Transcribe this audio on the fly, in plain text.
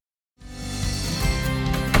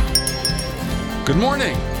Good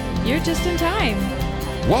morning. You're just in time.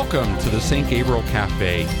 Welcome to the St. Gabriel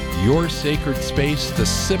Café, your sacred space to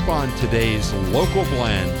sip on today's local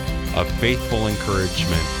blend of faithful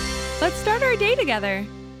encouragement. Let's start our day together.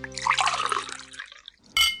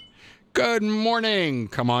 Good morning.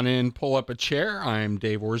 Come on in, pull up a chair. I'm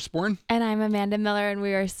Dave Orsborn. And I'm Amanda Miller, and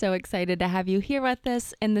we are so excited to have you here with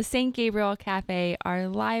us in the St. Gabriel Café, our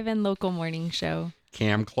live and local morning show.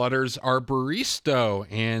 Cam Clutter's our barista,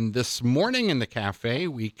 and this morning in the cafe,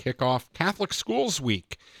 we kick off Catholic Schools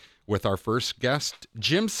Week with our first guest,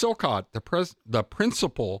 Jim Silcott, the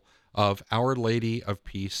principal of Our Lady of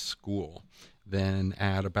Peace School. Then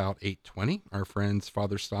at about 8:20, our friends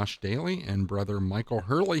Father Stosh Dailey and Brother Michael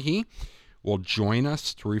Herlihey will join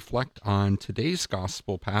us to reflect on today's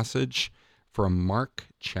gospel passage from Mark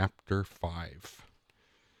chapter 5.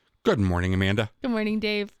 Good morning, Amanda. Good morning,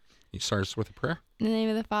 Dave. You start us with a prayer? In the name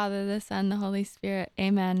of the Father, the Son, the Holy Spirit.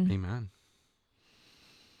 Amen. Amen.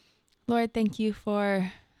 Lord, thank you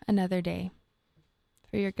for another day,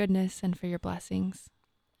 for your goodness and for your blessings,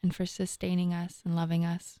 and for sustaining us and loving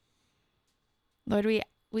us. Lord, we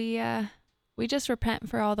just repent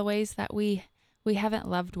for all the ways that we haven't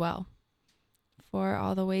loved well, for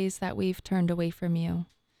all the ways that we've turned away from you,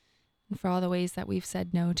 and for all the ways that we've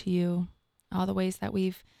said no to you, all the ways that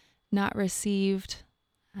we've not received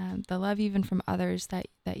the love even from others that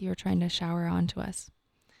you're trying to shower onto us.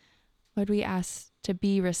 Lord, we ask to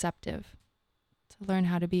be receptive, to learn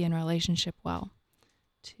how to be in relationship well,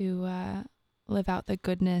 to live out the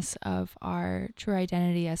goodness of our true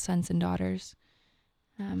identity as sons and daughters,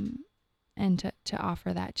 and to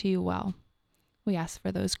offer that to you well. We ask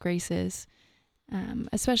for those graces,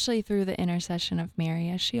 especially through the intercession of Mary,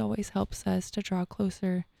 as she always helps us to draw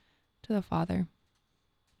closer to the Father.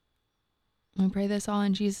 We pray this all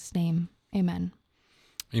in Jesus' name. Amen.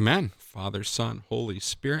 Amen. Father, Son, Holy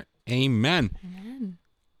Spirit. Amen. Amen.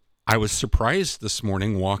 I was surprised this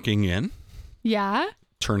morning walking in, Yeah?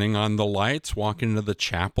 turning on the lights, walking into the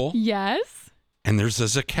chapel, Yes? and there's a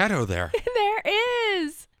Zucchetto there. There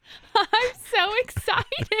is. I'm so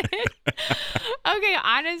excited. Okay,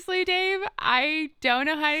 honestly, Dave, I don't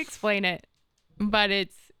know how to explain it, but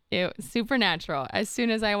it was supernatural. As soon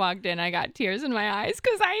as I walked in, I got tears in my eyes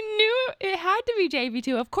because I knew it had to be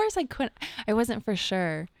JV2. Of course, I wasn't for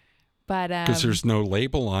sure, but Because there's no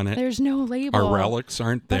label on it. there's no label. Our relics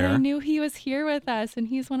aren't But there. I knew he was here with us, and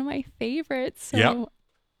he's one of my favorites. So Yep.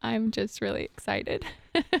 I'm just really excited.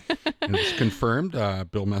 And it's confirmed.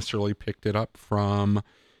 Bill Messerly picked it up from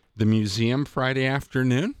the museum Friday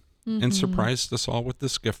afternoon and surprised us all with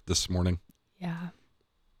this gift this morning. Yeah.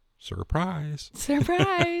 Surprise.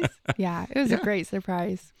 Surprise. Yeah, it was a great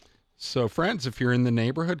surprise. So, friends, if you're in the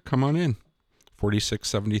neighborhood, come on in.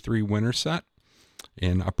 4673 Winterset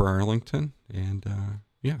in Upper Arlington. And,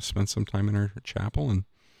 spend some time in our chapel and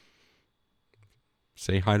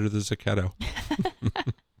say hi to the Zucchetto.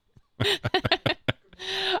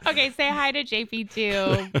 Okay, say hi to JP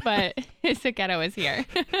too, but Silcott is here.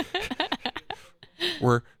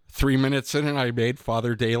 We're 3 minutes in and I made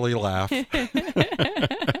Father Dailey laugh.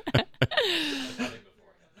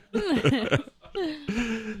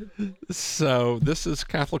 So this is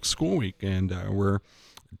Catholic School Week, and we're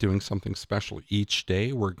doing something special each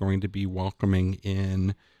day. We're going to be welcoming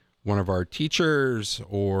in one of our teachers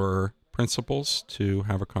or principals to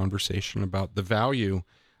have a conversation about the value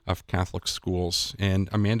of Catholic schools. And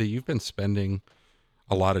Amanda, you've been spending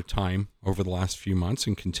a lot of time over the last few months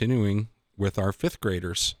and continuing with our fifth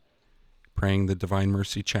graders praying the Divine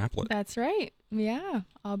Mercy Chaplet. That's right. Yeah,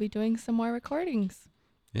 I'll be doing some more recordings.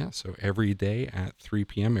 Yeah, so every day at 3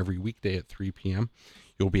 p.m., every weekday at 3 p.m.,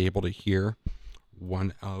 you'll be able to hear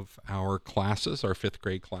one of our classes, our fifth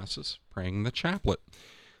grade classes, praying the chaplet.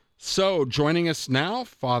 So joining us now,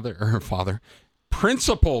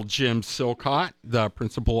 Principal Jim Silcott, the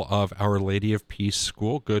principal of Our Lady of Peace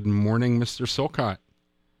School. Good morning, Mr. Silcott.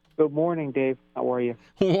 Good morning, Dave. How are you?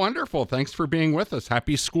 Wonderful. Thanks for being with us.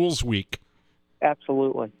 Happy Schools Week.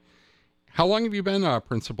 Absolutely. How long have you been a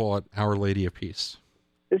principal at Our Lady of Peace?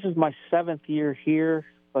 This is my 7th year here,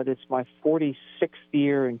 but it's my 46th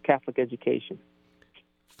year in Catholic education.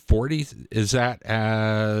 40? Is that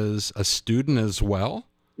as a student as well?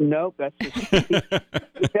 Nope, that's just,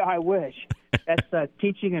 yeah, I wish. That's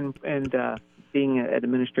teaching and being an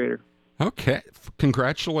administrator. Okay.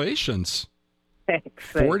 Congratulations. Thanks.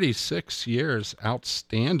 46 years.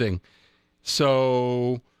 Outstanding.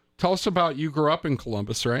 So tell us about, you grew up in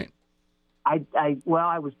Columbus, right? I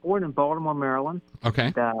was born in Baltimore, Maryland.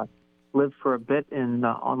 Okay. And, lived for a bit on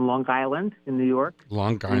Long Island in New York.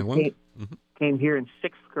 Long Island. Came here in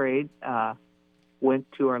 6th grade.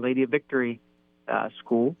 Went to Our Lady of Victory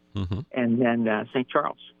school, and then St.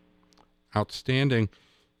 Charles. Outstanding.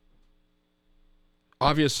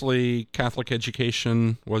 Obviously, Catholic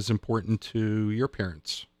education was important to your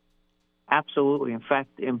parents. Absolutely. In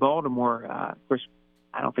fact, in Baltimore, of course,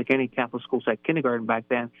 I don't think any Catholic schools had kindergarten back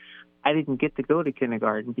then. I didn't get to go to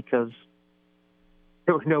kindergarten because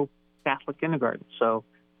there were no Catholic kindergarten. So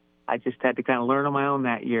I just had to kind of learn on my own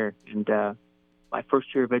that year. And my first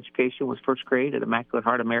year of education was first grade at Immaculate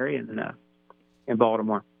Heart of Mary in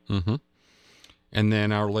Baltimore. Mm-hmm. And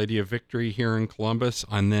then Our Lady of Victory here in Columbus,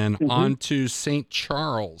 and then on to St.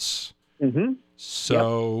 Charles. Mm-hmm.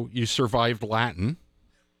 So you survived Latin.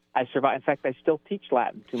 I survived. In fact, I still teach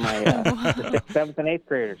Latin to my the 6th, 7th, and 8th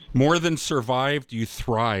graders. More than survived, you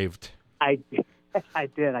thrived. I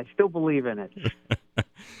did. I still believe in it.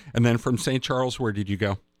 And then from St. Charles, where did you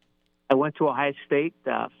go? I went to Ohio State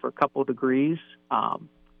for a couple of degrees.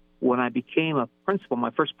 When I became a principal,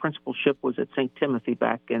 my first principalship was at St. Timothy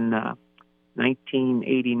back in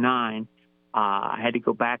 1989. I had to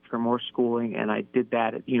go back for more schooling, and I did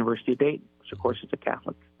that at the University of Dayton, which, of course, is a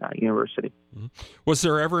Catholic university. Was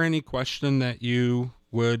there ever any question that you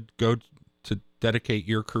would go to dedicate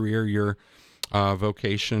your career, your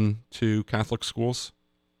vocation to Catholic schools?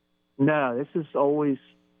 No, this is always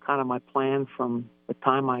kind of my plan from the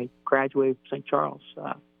time I graduated from St. Charles.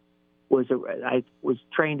 I was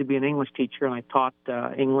trained to be an English teacher, and I taught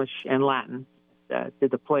English and Latin.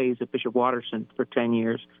 Did the plays at Bishop Watterson for 10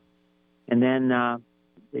 years. And then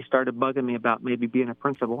they started bugging me about maybe being a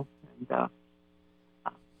principal, and kind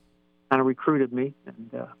of recruited me.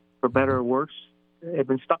 And for better or worse, they've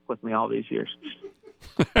been stuck with me all these years.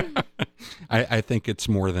 I think it's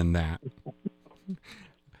more than that.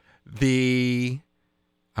 The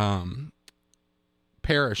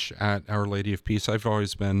parish at Our Lady of Peace, I've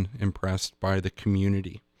always been impressed by the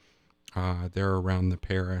community there around the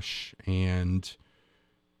parish, and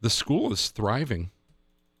the school is thriving.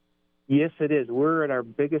 Yes, it is. We're at our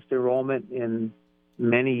biggest enrollment in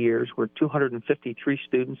many years. We're 253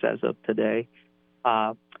 students as of today.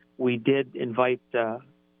 We did invite a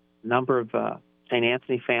number of St.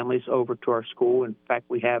 Anthony families over to our school. In fact,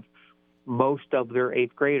 we have most of their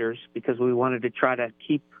 8th graders because we wanted to try to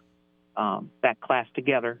keep that class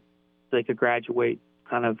together so they could graduate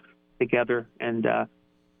kind of together. And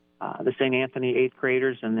the St. Anthony 8th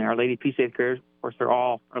graders and the Our Lady of Peace 8th graders, of course, they're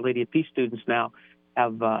all Our Lady of Peace students now,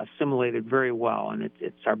 have assimilated very well. And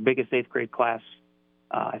it's our biggest 8th grade class,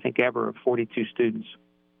 I think, ever, of 42 students.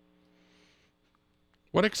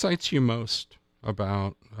 What excites you most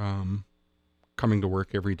about coming to work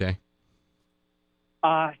every day?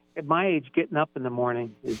 At my age, getting up in the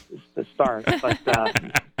morning is the start. But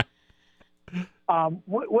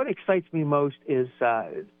what excites me most is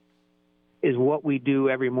what we do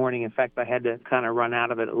every morning. In fact, I had to kind of run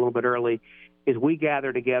out of it a little bit early. Is we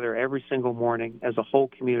gather together every single morning as a whole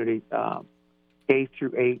community, K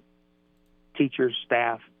through 8, teachers,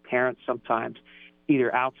 staff, parents sometimes,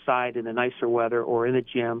 either outside in the nicer weather or in the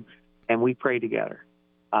gym, and we pray together.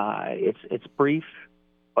 It's brief,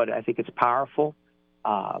 but I think it's powerful.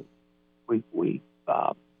 We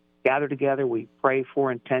gather together. We pray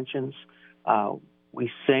for intentions.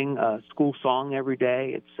 We sing a school song every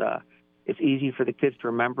day. It's easy for the kids to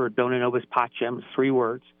remember. Dona nobis pacem is 3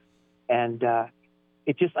 words, and I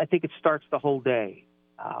think it starts the whole day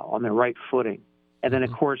on the right footing. And then,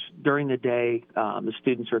 of course, during the day, the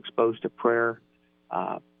students are exposed to prayer.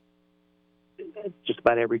 Just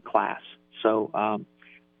about every class. So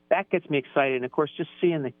that gets me excited. And, of course, just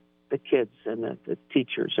seeing the kids and the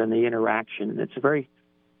teachers and the interaction. It's a very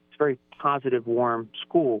positive, warm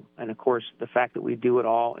school. And, of course, the fact that we do it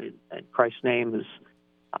all in Christ's name is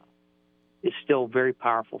still very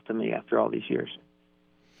powerful to me after all these years.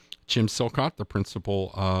 Jim Silcott, the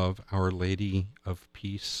principal of Our Lady of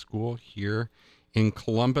Peace School here in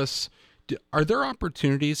Columbus. Are there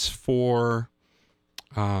opportunities for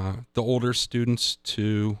the older students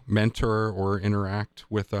to mentor or interact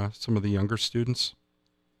with some of the younger students?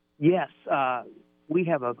 Yes. We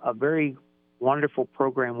have a very wonderful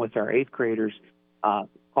program with our 8th graders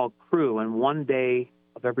called Crew. And one day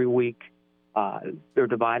of every week, they're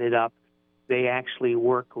divided up. They actually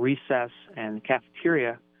work recess and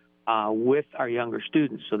cafeteria with our younger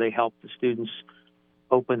students. So they help the students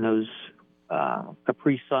open those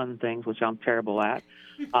Capri Sun things, which I'm terrible at,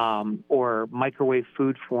 or microwave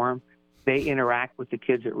food for them. They interact with the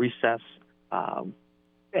kids at recess.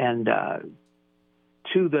 And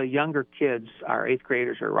to the younger kids, our 8th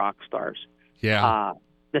graders are rock stars. Yeah.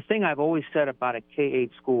 The thing I've always said about a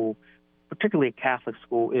K-8 school, particularly a Catholic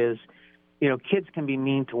school, is, kids can be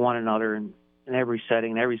mean to one another in every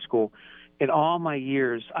setting, in every school. in all my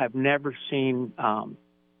years, I've never seen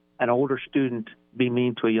an older student be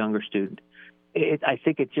mean to a younger student. I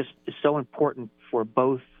think it just is so important for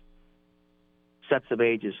both sets of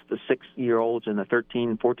ages, the 6-year-olds and the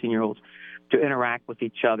 13, 14-year-olds, to interact with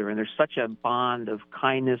each other. And there's such a bond of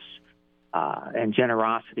kindness and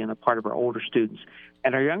generosity on the part of our older students.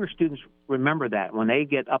 And our younger students remember that. When they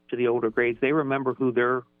get up to the older grades, they remember who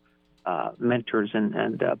their mentors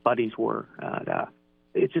and buddies were.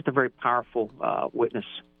 It's just a very powerful witness.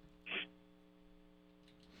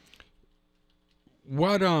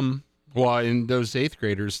 What well, and those 8th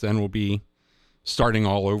graders then will be starting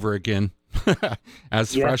all over again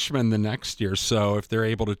as freshmen the next year. So if they're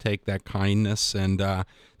able to take that kindness and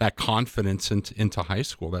that confidence into high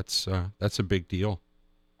school, that's a big deal.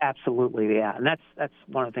 Absolutely, yeah. And that's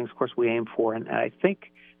one of the things, of course, we aim for. And I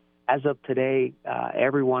think as of today,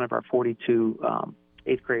 every one of our 42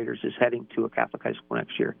 8th graders is heading to a Catholic high school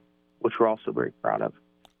next year, which we're also very proud of.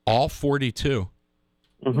 All 42?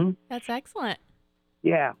 Mm-hmm. That's excellent.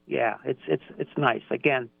 Yeah. It's nice.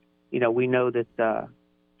 Again, we know that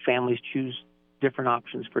families choose different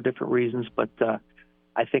options for different reasons, but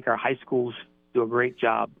I think our high schools do a great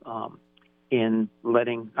job in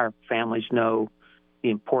letting our families know the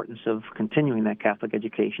importance of continuing that Catholic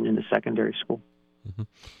education into secondary school. Mm-hmm.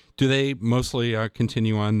 Do they mostly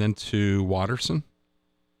continue on then to Watterson?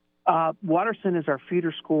 Watterson is our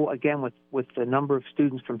feeder school, again, with the number of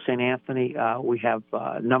students from St. Anthony. We have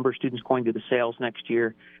a number of students going to the sales next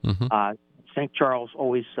year. Mm-hmm. St. Charles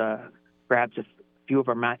always grabs a few of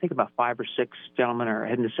our, I think about 5 or 6 gentlemen are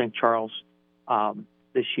heading to St. Charles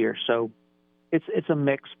this year. So it's a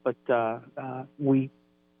mix, but we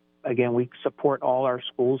support all our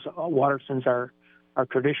schools. Watterson's our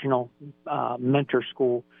traditional mentor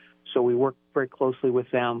school, so we work very closely with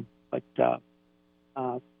them. But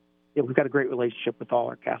we've got a great relationship with all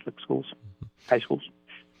our Catholic schools, high schools.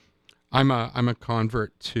 I'm a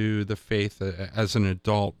convert to the faith as an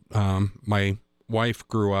adult. My wife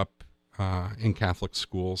grew up in Catholic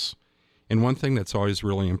schools, and one thing that's always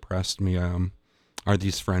really impressed me are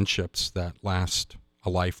these friendships that last a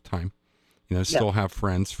lifetime. Still have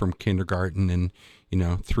friends from kindergarten and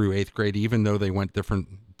through 8th grade, even though they went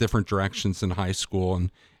different directions in high school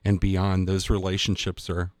and beyond. Those relationships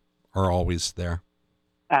are always there.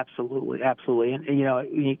 Absolutely.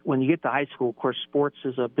 And when you get to high school, of course, sports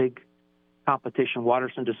is a big competition.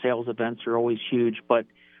 Watterson to sales events are always huge, but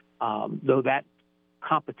though that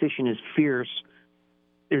competition is fierce,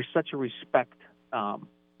 there's such a respect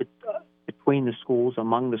between the schools,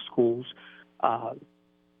 among the schools,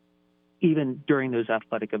 even during those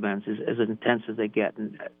athletic events, as intense as they get.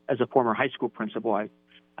 And as a former high school principal, I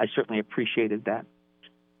certainly appreciated that.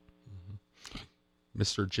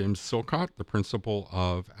 Mr. Jim Silcott, the principal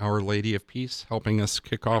of Our Lady of Peace, helping us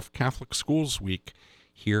kick off Catholic Schools Week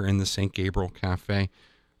here in the St. Gabriel Café.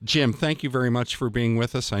 Jim, thank you very much for being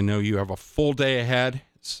with us. I know you have a full day ahead,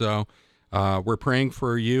 so we're praying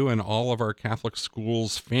for you and all of our Catholic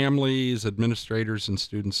schools, families, administrators, and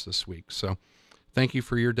students this week. So thank you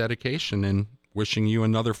for your dedication and wishing you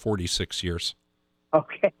another 46 years.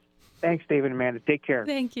 Okay. Thanks, David and Amanda. Take care.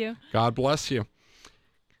 Thank you. God bless you.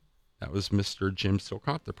 That was Mr. Jim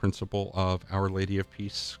Silcott, the principal of Our Lady of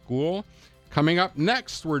Peace School. Coming up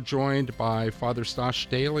next, we're joined by Father Stosh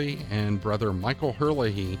Dailey and Brother Michael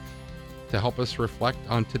Herlihey to help us reflect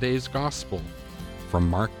on today's gospel from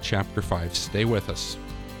Mark chapter 5. Stay with us.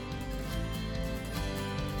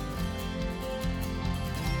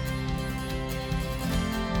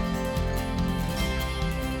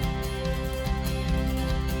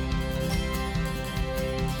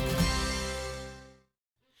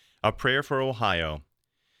 A prayer for Ohio.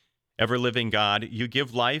 Ever-living God, you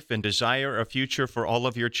give life and desire a future for all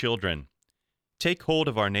of your children. Take hold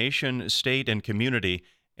of our nation, state, and community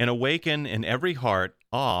and awaken in every heart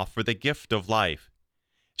awe for the gift of life.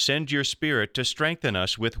 Send your Spirit to strengthen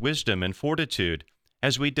us with wisdom and fortitude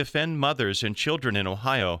as we defend mothers and children in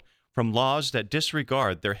Ohio from laws that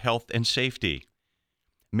disregard their health and safety.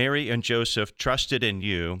 Mary and Joseph trusted in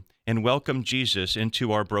you and welcomed Jesus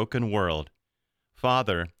into our broken world.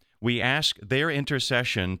 Father, we ask their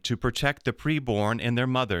intercession to protect the preborn and their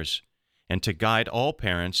mothers, and to guide all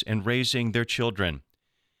parents in raising their children.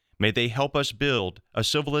 May they help us build a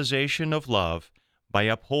civilization of love by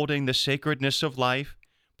upholding the sacredness of life,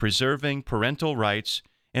 preserving parental rights,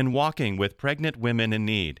 and walking with pregnant women in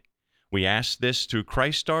need. We ask this through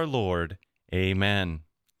Christ our Lord. Amen.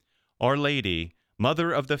 Our Lady,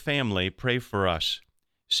 Mother of the Family, pray for us.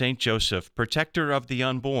 Saint Joseph, protector of the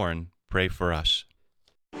unborn, pray for us.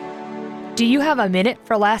 Do you have a minute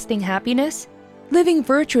for lasting happiness? Living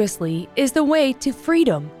virtuously is the way to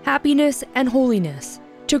freedom, happiness, and holiness.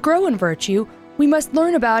 To grow in virtue, we must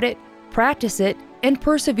learn about it, practice it, and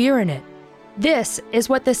persevere in it. This is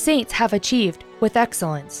what the saints have achieved with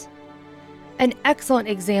excellence. An excellent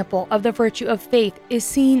example of the virtue of faith is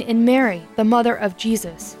seen in Mary, the mother of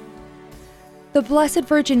Jesus. The Blessed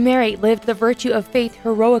Virgin Mary lived the virtue of faith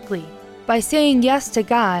heroically by saying yes to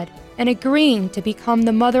God and agreeing to become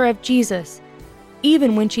the mother of Jesus,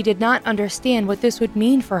 even when she did not understand what this would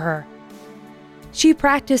mean for her. She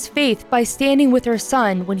practiced faith by standing with her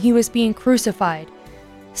son when he was being crucified,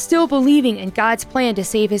 still believing in God's plan to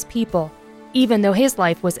save his people, even though his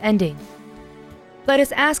life was ending. Let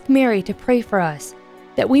us ask Mary to pray for us,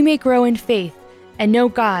 that we may grow in faith and know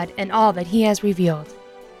God and all that he has revealed.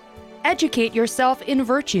 Educate yourself in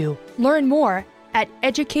virtue. Learn more at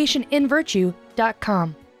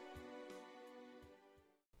educationinvirtue.com.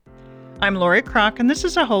 I'm Lori Kroc, and this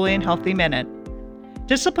is a Holy and Healthy Minute.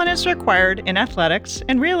 Discipline is required in athletics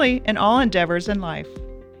and really in all endeavors in life.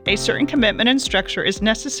 A certain commitment and structure is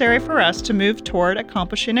necessary for us to move toward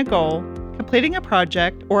accomplishing a goal, completing a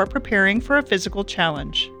project, or preparing for a physical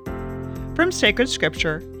challenge. From Sacred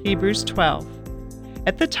Scripture, Hebrews 12.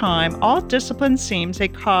 At the time, all discipline seems a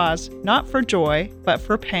cause not for joy, but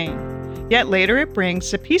for pain. Yet later it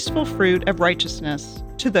brings the peaceful fruit of righteousness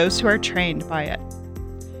to those who are trained by it.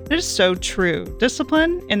 It is so true.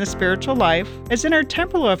 Discipline in the spiritual life, as in our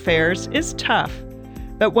temporal affairs, is tough.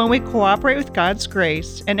 But when we cooperate with God's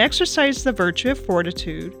grace and exercise the virtue of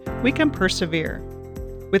fortitude, we can persevere.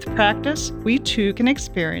 With practice, we too can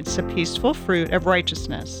experience the peaceful fruit of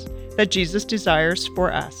righteousness that Jesus desires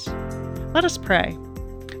for us. Let us pray.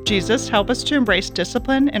 Jesus, help us to embrace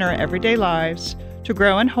discipline in our everyday lives, to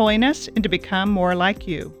grow in holiness, and to become more like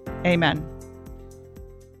you. Amen.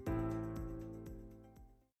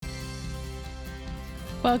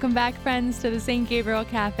 Welcome back, friends, to the St. Gabriel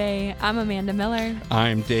Café. I'm Amanda Miller.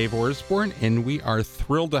 I'm Dave Orsborn, and we are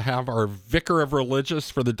thrilled to have our Vicar of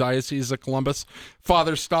Religious for the Diocese of Columbus,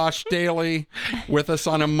 Father Stosh Dailey, with us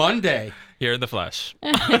on a Monday. Here in the flesh.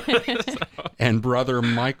 And Brother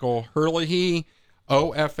Michael Herlihey,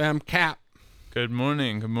 OFM Cap. Good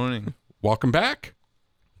morning. Good morning. Welcome back.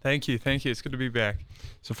 Thank you. Thank you. It's good to be back.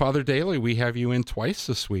 So, Father Dailey, we have you in twice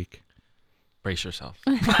this week. Brace yourself.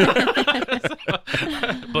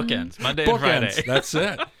 Bookends. Monday and Friday. That's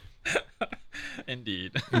it.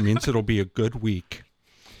 Indeed. It means it'll be a good week.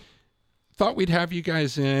 Thought we'd have you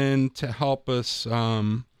guys in to help us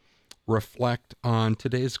reflect on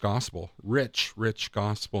today's gospel. Rich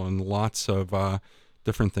gospel, and lots of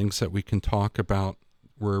different things that we can talk about.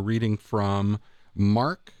 We're reading from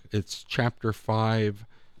Mark. It's chapter 5,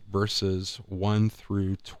 verses 1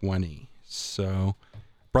 through 20. So,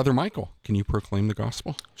 Brother Michael, can you proclaim the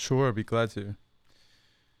gospel? Sure, I'd be glad to.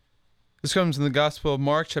 This comes in the Gospel of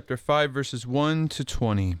Mark, chapter 5, verses 1 to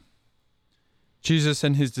 20. Jesus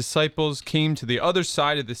and his disciples came to the other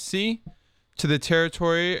side of the sea, to the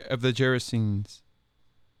territory of the Gerasenes.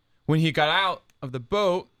 When he got out of the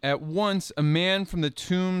boat, at once a man from the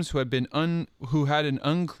tombs who had an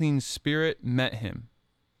unclean spirit met him.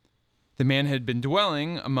 The man had been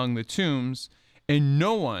dwelling among the tombs, and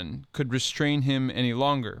no one could restrain him any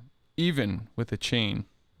longer, even with a chain.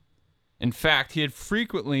 In fact, he had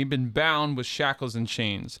frequently been bound with shackles and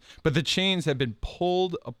chains, but the chains had been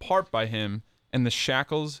pulled apart by him, and the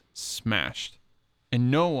shackles smashed,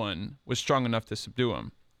 and no one was strong enough to subdue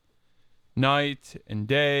him. Night and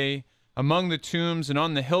day, among the tombs and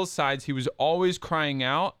on the hillsides, he was always crying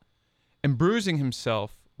out and bruising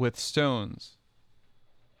himself with stones.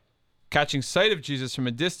 Catching sight of Jesus from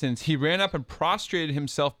a distance, he ran up and prostrated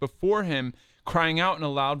himself before him, crying out in a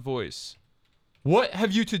loud voice, "What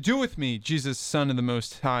have you to do with me, Jesus, Son of the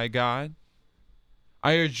Most High God?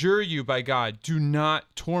 I adjure you by God, do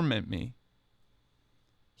not torment me."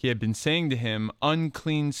 He had been saying to him,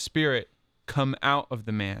 "Unclean spirit, come out of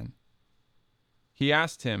the man." He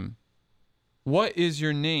asked him, "What is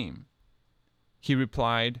your name?" He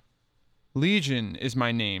replied, "Legion is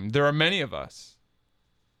my name. There are many of us."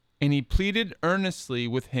 And he pleaded earnestly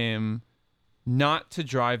with him not to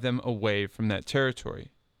drive them away from that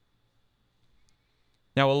territory.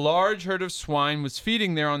 Now a large herd of swine was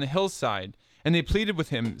feeding there on the hillside, and they pleaded with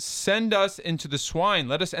him, "Send us into the swine,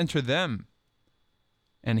 let us enter them."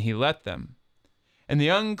 And he let them. And the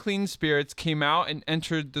unclean spirits came out and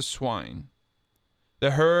entered the swine.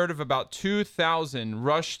 The herd of about 2,000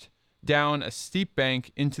 rushed down a steep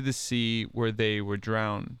bank into the sea, where they were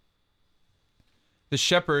drowned. The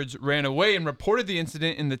shepherds ran away and reported the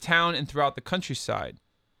incident in the town and throughout the countryside,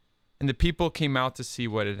 and the people came out to see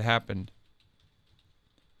what had happened.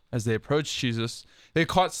 As they approached Jesus, they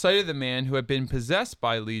caught sight of the man who had been possessed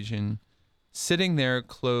by Legion, sitting there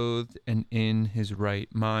clothed and in his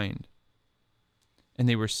right mind. And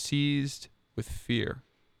they were seized with fear.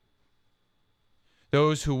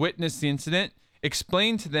 Those who witnessed the incident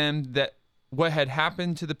explained to them that what had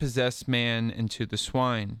happened to the possessed man and to the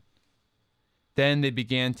swine. Then they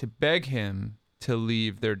began to beg him to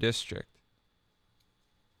leave their district.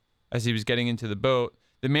 As he was getting into the boat,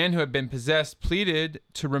 the man who had been possessed pleaded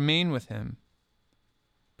to remain with him.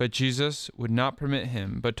 But Jesus would not permit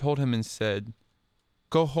him, but told him and said,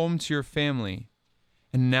 "Go home to your family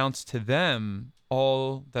and announce to them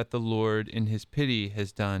all that the Lord in his pity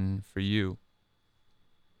has done for you."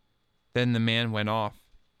 Then the man went off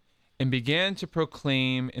and began to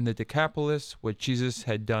proclaim in the Decapolis what Jesus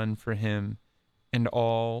had done for him, and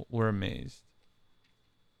all were amazed.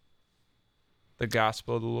 The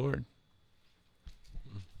Gospel of the Lord.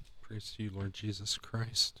 Praise to you, Lord Jesus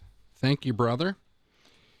Christ. Thank you, brother.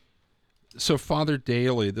 So, Father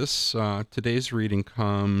Dailey, this today's reading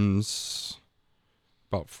comes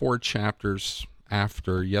about 4 chapters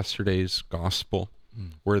after yesterday's gospel,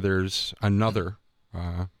 where there's another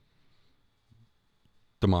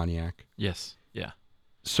demoniac. Yes. Yeah.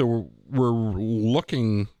 So we're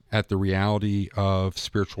looking at the reality of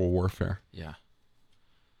spiritual warfare. Yeah.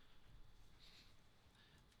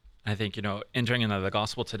 I think, entering into the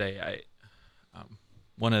gospel today,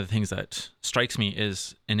 one of the things that strikes me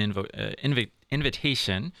is an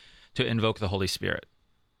invitation to invoke the Holy Spirit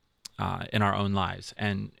in our own lives.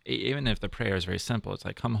 And even if the prayer is very simple, it's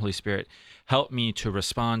like, "Come, Holy Spirit, help me to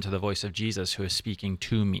respond to the voice of Jesus who is speaking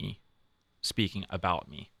to me, speaking about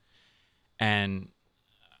me." And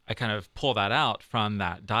I kind of pull that out from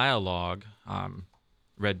that dialogue,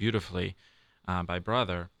 read beautifully by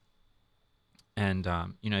Brother. And,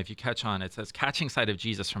 if you catch on, it says, "Catching sight of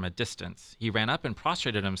Jesus from a distance, he ran up and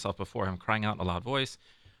prostrated himself before him, crying out in a loud voice,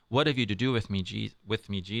 'What have you to do with me,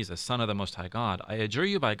 Jesus, Son of the Most High God? I adjure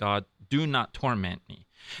you by God, do not torment me.'"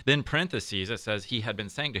 Then parentheses, it says, "He had been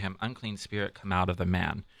saying to him, 'Unclean spirit, come out of the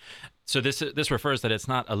man.'" So this refers that it's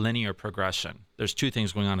not a linear progression. There's 2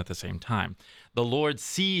 things going on at the same time. The Lord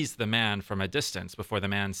sees the man from a distance before the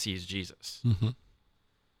man sees Jesus. Mm-hmm.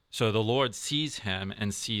 So the Lord sees him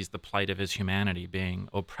and sees the plight of his humanity being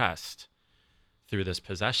oppressed through this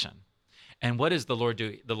possession. And what does the Lord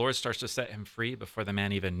do? The Lord starts to set him free before the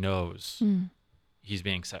man even knows he's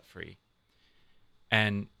being set free.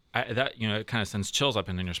 And it kind of sends chills up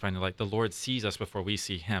in your spine. Like, the Lord sees us before we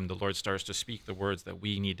see him. The Lord starts to speak the words that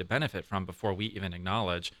we need to benefit from before we even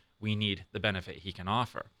acknowledge we need the benefit he can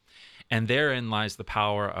offer. And therein lies the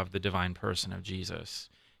power of the divine person of Jesus.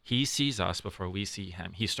 He sees us before we see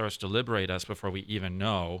him. He starts to liberate us before we even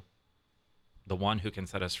know the one who can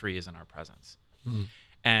set us free is in our presence.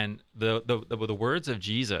 And the words of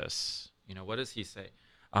Jesus, what does he say?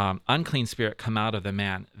 "Unclean spirit, come out of the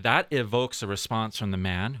man." That evokes a response from the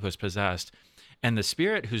man who is possessed. And the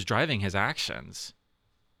spirit who's driving his actions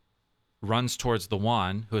runs towards the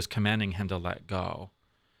one who is commanding him to let go.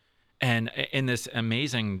 And in this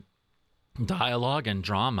amazing dialogue and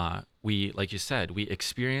drama, we, like you said, we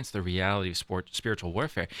experience the reality of spiritual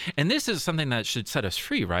warfare. And this is something that should set us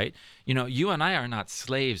free, right? You and I are not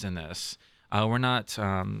slaves in this. We're not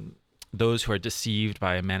those who are deceived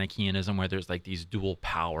by Manichaeanism, where there's like these dual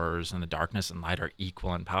powers and the darkness and light are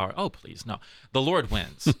equal in power. Oh, please, no. The Lord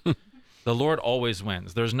wins. The Lord always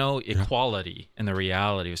wins. There's no equality in the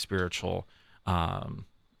reality of spiritual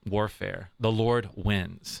warfare. The Lord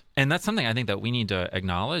wins. And that's something I think that we need to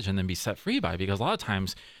acknowledge and then be set free by, because a lot of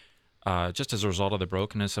times, just as a result of the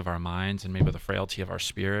brokenness of our minds and maybe the frailty of our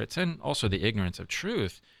spirits and also the ignorance of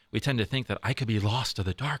truth, we tend to think that I could be lost to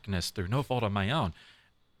the darkness through no fault of my own.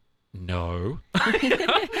 No.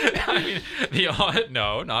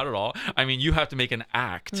 No, not at all. I mean, you have to make an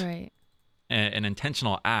act, Right. an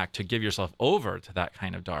intentional act to give yourself over to that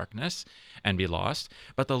kind of darkness and be lost.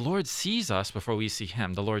 But the Lord sees us before we see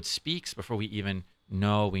him. The Lord speaks before we even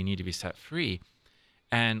know we need to be set free.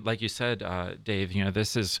 And like you said, Dave,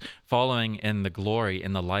 this is following in the glory,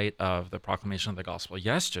 in the light of the proclamation of the gospel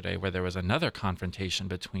yesterday, where there was another confrontation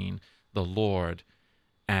between the Lord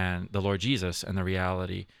and the Lord Jesus and the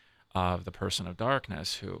reality of the person of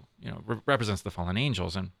darkness, who represents the fallen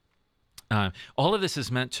angels. And all of this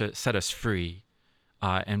is meant to set us free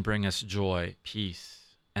and bring us joy,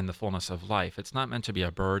 peace, and the fullness of life. It's not meant to be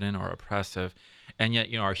a burden or oppressive. And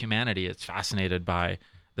yet, our humanity is fascinated by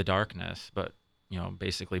the darkness, but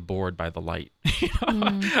basically bored by the light.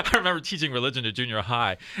 I remember teaching religion to junior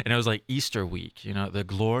high, and it was like Easter week. The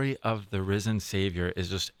glory of the risen Savior is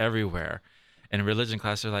just everywhere. in religion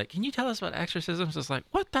class, they're like, "Can you tell us about exorcisms?" It's like,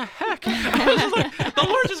 what the heck? I was just like, the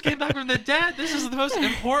Lord just came back from the dead. This is the most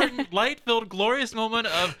important, light-filled, glorious moment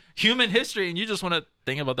of human history, and you just want to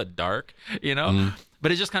think about the dark, you know? Mm.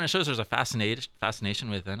 But it just kind of shows there's a fascination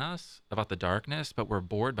within us about the darkness, but we're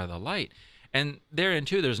bored by the light. And therein,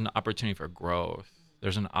 too, there's an opportunity for growth.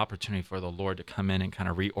 There's an opportunity for the Lord to come in and kind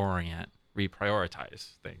of reorient,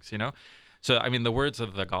 reprioritize things, you know? So, I mean, the words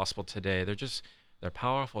of the gospel today, they're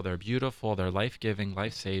powerful, they're beautiful, they're life-giving,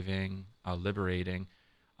 life-saving, liberating.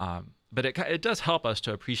 But it does help us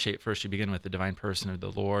to appreciate, first, you begin with the divine person of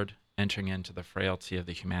the Lord, entering into the frailty of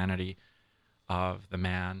the humanity of the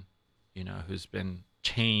man, you know, who's been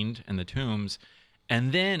chained in the tombs,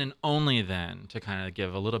 and then and only then to kind of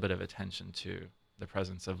give a little bit of attention to the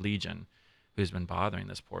presence of Legion, who's been bothering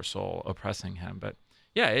this poor soul, oppressing him. But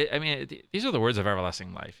yeah, these are the words of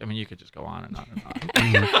everlasting life. I mean, you could just go on and on and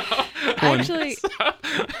on. Actually,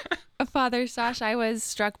 Father Sash, I was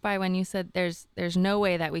struck by when you said there's no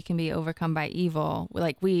way that we can be overcome by evil,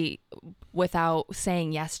 without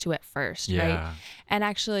saying yes to it first, right? And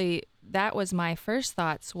actually, that was my first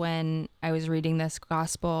thoughts when I was reading this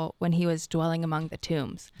gospel, when he was dwelling among the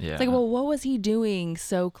tombs. Yeah. It's like, well, what was he doing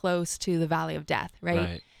so close to the valley of death,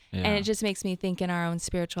 right? Yeah. And it just makes me think in our own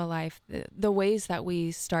spiritual life, the ways that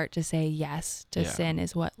we start to say yes to sin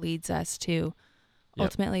is what leads us to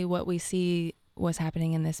ultimately what we see was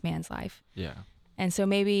happening in this man's life. Yeah. And so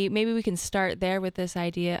maybe we can start there with this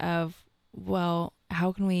idea of, well,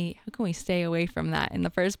 how can we stay away from that in the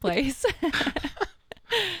first place?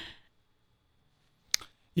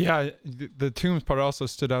 Yeah, the tombs part also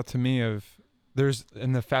stood out to me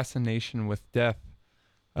in the fascination with death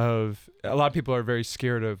of a lot of people are very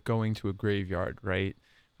scared of going to a graveyard, right?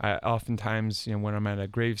 Oftentimes, you know, when I'm at a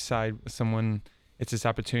graveside with someone, it's this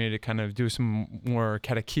opportunity to kind of do some more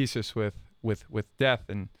catechesis with death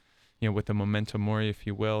and, you know, with the memento mori, if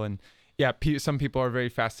you will. And yeah, some people are very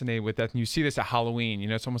fascinated with death. And you see this at Halloween, you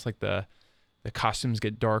know, it's almost like the costumes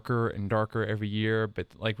get darker and darker every year. But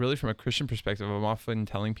like really from a Christian perspective, I'm often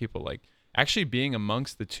telling people like actually being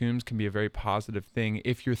amongst the tombs can be a very positive thing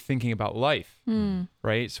if you're thinking about life,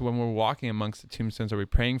 right? So when we're walking amongst the tombstones, are we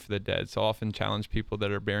praying for the dead? So I'll often challenge people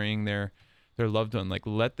that are burying their loved one, like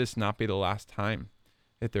let this not be the last time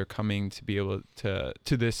that they're coming to be able to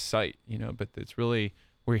this site, you know, but it's really,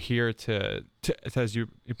 we're here to as you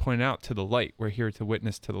pointed out, to the light. We're here to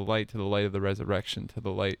witness to the light of the resurrection, to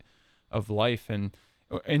the light of life. And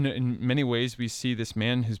in many ways, we see this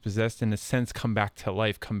man who's possessed, in a sense, come back to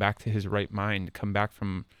life, come back to his right mind, come back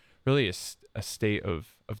from really a state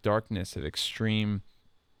of darkness,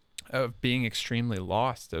 of being extremely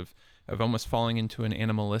lost, of almost falling into an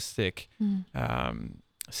animalistic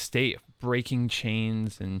state, of breaking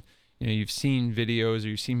chains. And you know, you've seen videos or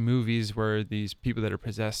you've seen movies where these people that are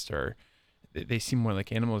possessed they seem more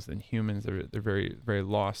like animals than humans. They're very, very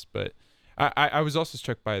lost. But I was also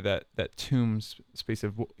struck by that tombs space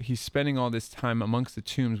of he's spending all this time amongst the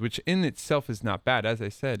tombs, which in itself is not bad, as I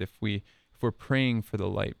said, if we're praying for the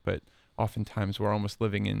light. But oftentimes we're almost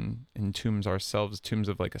living in tombs ourselves, tombs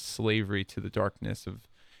of like a slavery to the darkness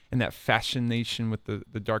and that fascination with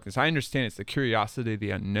the darkness. I understand it's the curiosity of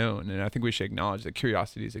the unknown, and I think we should acknowledge that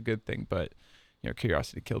curiosity is a good thing, but you know,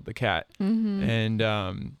 curiosity killed the cat. And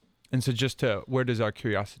so just where does our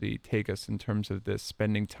curiosity take us in terms of this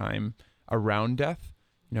spending time around death?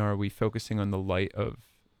 You know, are we focusing on the light of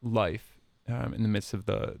life in the midst of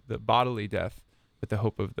the bodily death with the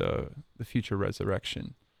hope of the future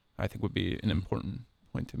resurrection? I think would be an important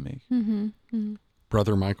point to make.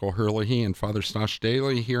 Brother Michael Herlihey and Father Stosh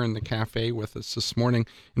Dailey here in the cafe with us this morning.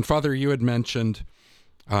 And Father, you had mentioned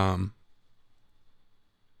the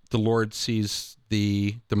Lord sees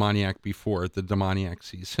the demoniac before the demoniac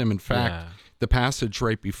sees him. In fact, the passage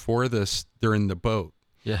right before this, they're in the boat.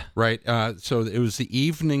 Yeah. Right. So it was the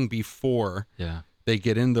evening before they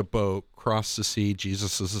get in the boat, cross the sea.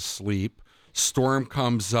 Jesus is asleep. Storm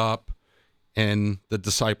comes up and the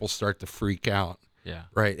disciples start to freak out. Yeah.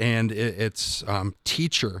 Right. And it's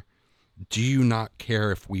teacher, do you not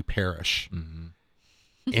care if we perish?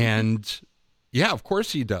 And yeah, of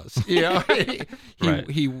course he does. Yeah.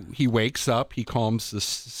 He wakes up, he calms the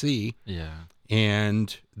sea. Yeah.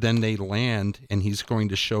 And then they land and he's going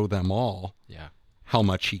to show them all how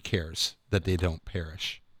much he cares that they don't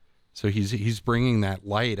perish. So he's bringing that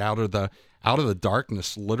light out of the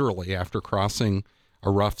darkness, literally, after crossing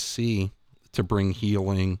a rough sea, to bring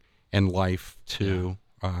healing and life to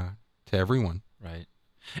everyone. Right.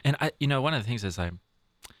 And one of the things is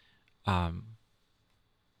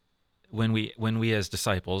when we as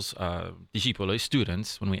disciples, disciples,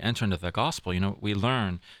 students, when we enter into the gospel, we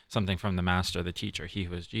learn something from the master, the teacher, he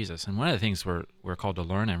who is Jesus. And one of the things we're called to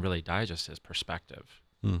learn and really digest is perspective.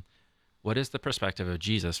 What is the perspective of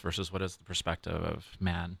Jesus versus what is the perspective of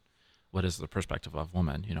man? What is the perspective of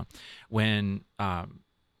woman? When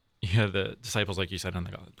the disciples, like you said,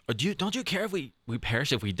 don't you care if we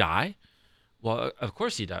perish, if we die? Well, of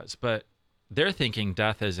course he does, but they're thinking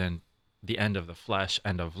death is in the end of the flesh,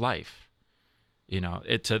 end of life.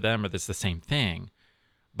 To them, it's the same thing.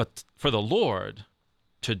 But for the Lord,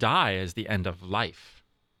 to die is the end of life.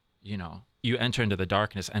 You enter into the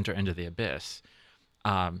darkness, enter into the abyss.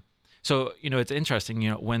 So, it's interesting,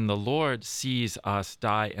 when the Lord sees us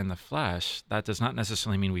die in the flesh, that does not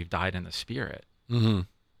necessarily mean we've died in the spirit. Mm-hmm.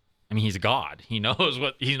 I mean, he's God. He knows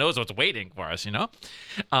what's waiting for us,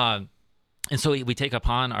 And so we take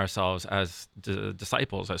upon ourselves as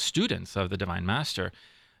disciples, as students of the Divine Master,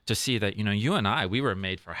 to see that, you and I, we were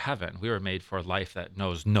made for heaven. We were made for life that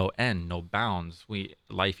knows no end, no bounds.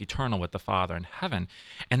 Life eternal with the Father in heaven.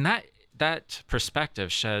 And that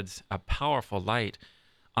perspective sheds a powerful light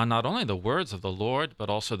on not only the words of the Lord, but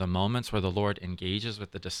also the moments where the Lord engages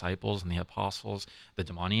with the disciples and the apostles, the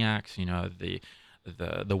demoniacs,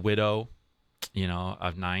 the widow,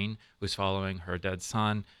 of Nain, who's following her dead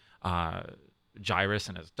son, Jairus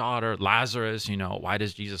and his daughter, Lazarus. Why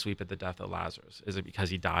does Jesus weep at the death of Lazarus? Is it because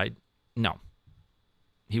he died? No.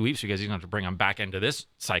 He weeps because he's going to bring him back into this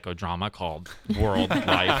psychodrama called world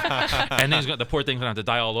life. And then the poor thing's going to have to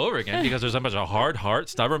die all over again because there's a bunch of hard heart,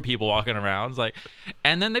 stubborn people walking around.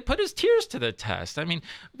 And then they put his tears to the test. I mean,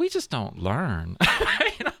 we just don't learn.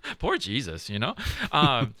 Poor Jesus,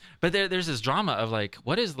 But there's this drama of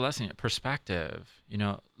what is the lesson? Perspective.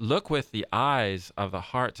 Look with the eyes of the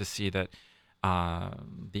heart to see that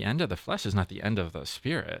the end of the flesh is not the end of the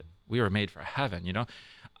spirit. We were made for heaven,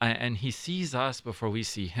 and he sees us before we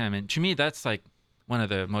see him. And to me, that's one of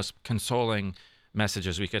the most consoling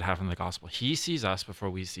messages we could have from the gospel. He sees us before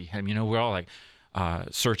we see him. We're all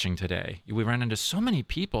searching today. We run into so many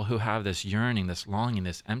people who have this yearning, this longing,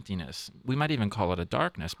 this emptiness. We might even call it a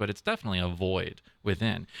darkness, but it's definitely a void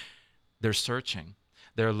within. They're searching,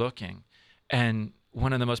 they're looking. And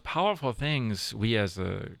one of the most powerful things we as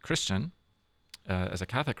a Christian, as a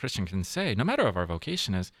Catholic Christian can say, no matter what our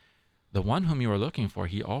vocation is, the one whom you are looking for,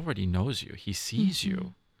 he already knows you. He sees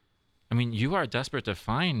you. I mean, you are desperate to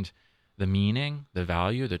find the meaning, the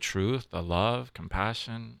value, the truth, the love,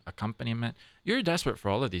 compassion, accompaniment. You're desperate for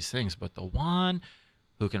all of these things, but the one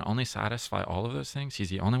who can only satisfy all of those things, he's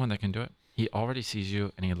the only one that can do it. He already sees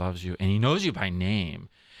you and he loves you and he knows you by name.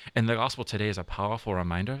 And the gospel today is a powerful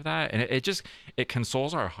reminder of that. And it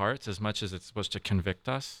consoles our hearts as much as it's supposed to convict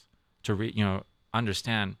us to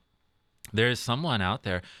understand there is someone out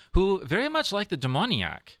there who, very much like the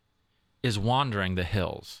demoniac, is wandering the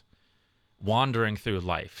hills, wandering through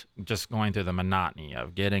life, just going through the monotony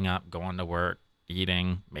of getting up, going to work,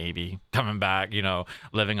 eating, maybe coming back,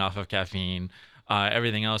 living off of caffeine,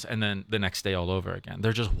 everything else, and then the next day all over again.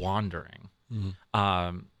 They're just wandering.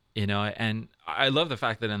 And I love the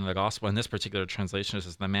fact that in the gospel, in this particular translation, it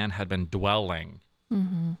says the man had been dwelling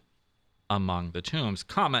among the tombs,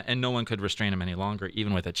 and no one could restrain him any longer,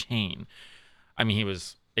 even with a chain. I mean, he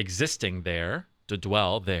was existing there, to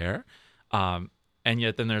dwell there, and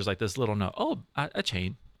yet then there's this little note, a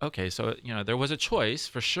chain. Okay, so, there was a choice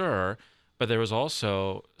for sure, but there was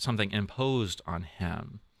also something imposed on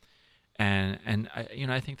him. And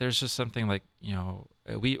I think there's just something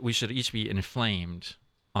we should each be inflamed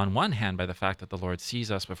on one hand by the fact that the Lord sees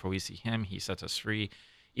us before we see him. He sets us free,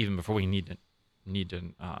 even before we need to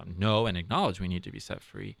know and acknowledge we need to be set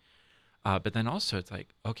free. But then also it's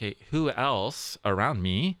okay, who else around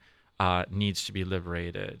me needs to be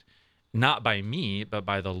liberated? Not by me, but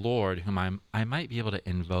by the Lord, whom I might be able to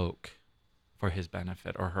invoke for his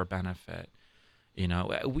benefit or her benefit.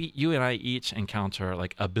 You and I each encounter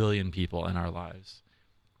a billion people in our lives,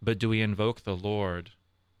 but do we invoke the Lord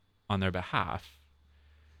on their behalf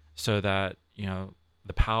so that,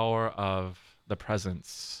 the power of the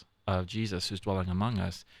presence of Jesus who's dwelling among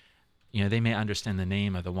us, they may understand the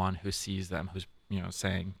name of the one who sees them, who's,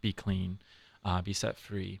 saying, be clean, be set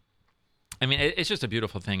free. I mean, it's just a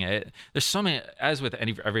beautiful thing. There's so many, as with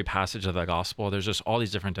every passage of the gospel, there's just all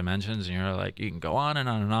these different dimensions, and you're you can go on and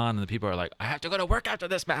on and on, and the people are I have to go to work after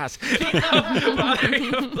this mass.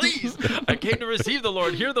 Father, please, I came to receive the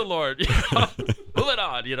Lord, hear the Lord, move it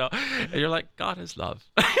on, and you're God is love.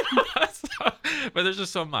 But there's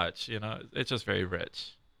just so much, it's just very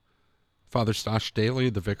rich. Father Stosh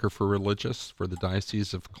Dailey, the Vicar for Religious for the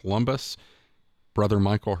Diocese of Columbus. Brother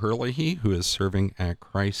Michael Herlihey, who is serving at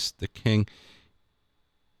Christ the King.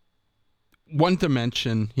 one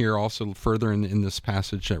dimension here also further in this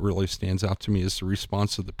passage that really stands out to me is the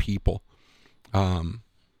response of the people,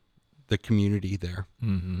 the community there.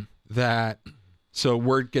 Mm-hmm. So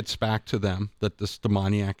word gets back to them that this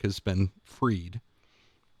demoniac has been freed,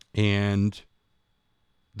 and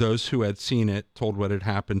those who had seen it told what had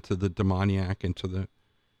happened to the demoniac and to the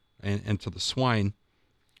swine.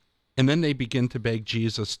 And then they begin to beg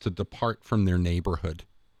Jesus to depart from their neighborhood.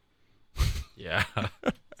 Yeah.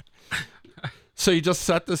 So you just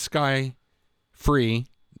set this guy free.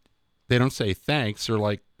 They don't say thanks. They're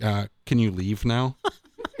like, can you leave now?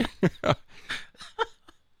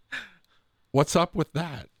 What's up with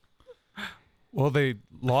that? Well, they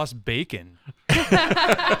lost bacon.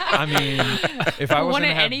 I mean, if I wasn't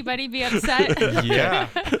Wouldn't anybody be upset? yeah,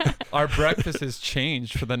 our breakfast has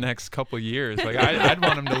changed for the next couple years. Like, I'd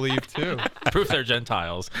want them to leave too. Proof they're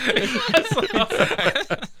Gentiles.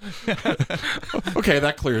 Okay,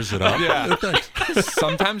 that clears it up. Yeah.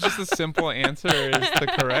 Sometimes just a simple answer is the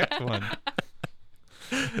correct one.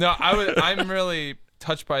 No, I'm really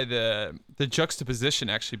touched by the juxtaposition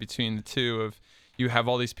actually between the two of you have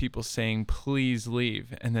all these people saying please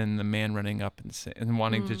leave, and then the man running up and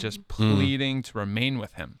wanting to just pleading to remain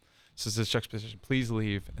with him. So it's this juxtaposition: please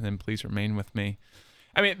leave, and then please remain with me.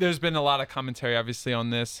 I mean, there's been a lot of commentary obviously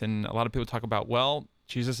on this, and a lot of people talk about, well,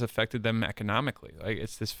 Jesus affected them economically. Like,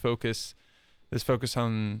 it's this focus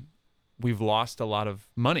on, we've lost a lot of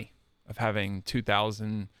money of having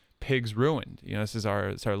 2,000 pigs ruined. You know, it's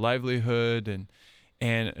our livelihood, and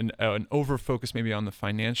an over focus maybe on the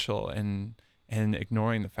financial, and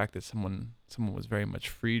ignoring the fact that someone was very much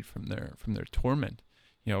freed from their torment.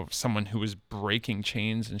 You know, someone who was breaking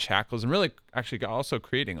chains and shackles, and really actually also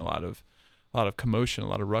creating a lot of commotion, a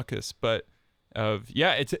lot of ruckus. But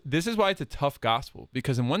this is why it's a tough gospel,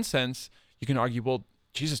 because in one sense you can argue, well,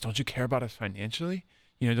 Jesus, don't you care about us financially?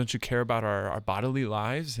 You know, don't you care about our bodily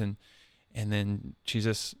lives? And then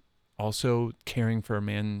Jesus also caring for a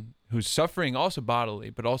man who's suffering also bodily,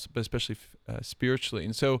 but especially spiritually.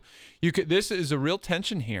 And so this is a real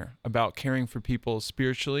tension here about caring for people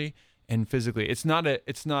spiritually and physically. It's not a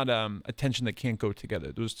tension that can't go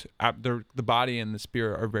together. The body and the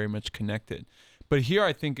spirit are very much connected. But here,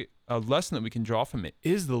 I think a lesson that we can draw from it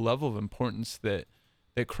is the level of importance that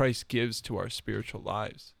Christ gives to our spiritual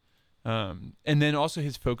lives. And then also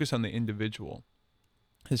his focus on the individual.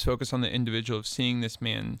 His focus on the individual of seeing this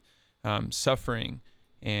man suffering,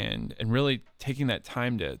 and really taking that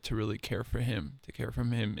time to really care for him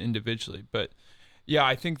individually. But yeah,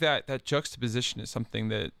 I think that juxtaposition is something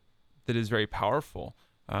that is very powerful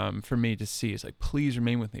for me to see. It's like, please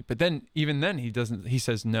remain with me. But then, even then, he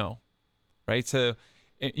says no, right? So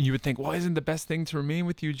you would think, well, isn't the best thing to remain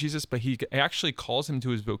with you, Jesus? But he actually calls him to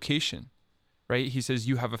his vocation, right? He says,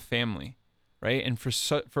 you have a family, right? And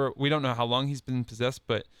for we don't know how long he's been possessed,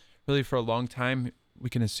 but really for a long time, we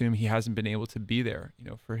can assume he hasn't been able to be there, you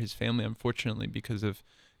know, for his family, unfortunately, because of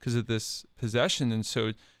this possession. And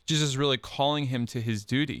so Jesus is really calling him to his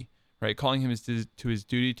duty, right? Calling him to his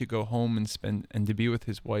duty to go home and to be with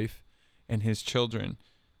his wife and his children,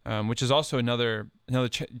 which is also another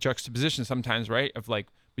juxtaposition sometimes, right? Of like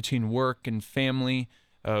between work and family,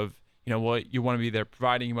 of, you know, what you want to be there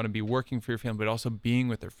providing, you want to be working for your family, but also being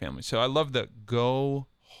with their family. So I love that, go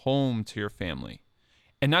home to your family.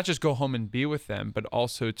 And not just go home and be with them, but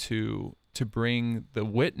also to bring the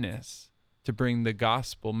witness, to bring the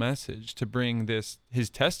gospel message, to bring his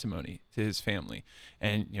testimony to his family.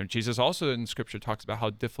 And, you know, Jesus also in Scripture talks about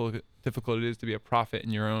how difficult it is to be a prophet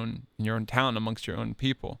in your own town amongst your own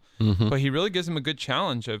people. Mm-hmm. But he really gives him a good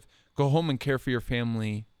challenge of go home and care for your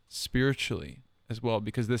family spiritually as well,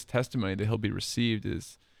 because this testimony that he'll be received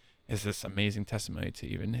is this amazing testimony to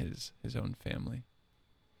even his own family.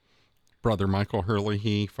 Brother Michael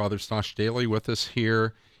Herlihey, Father Stosh Dailey with us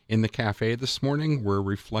here in the cafe this morning. We're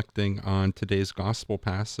reflecting on today's gospel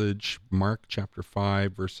passage, Mark chapter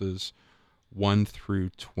 5, verses 1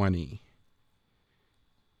 through 20.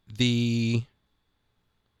 I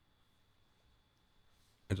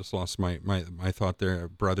just lost my thought there,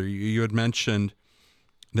 brother. You had mentioned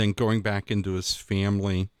then going back into his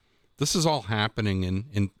family. This is all happening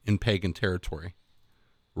in pagan territory,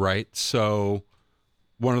 right? So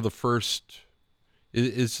one of the first,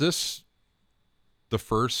 is this the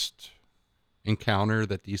first encounter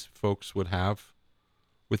that these folks would have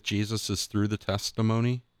with Jesus is through the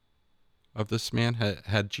testimony of this man?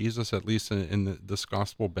 Had Jesus, at least in this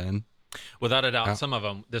gospel, been? Without a doubt, some of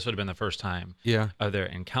them, this would have been the first time of their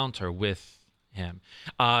encounter with him.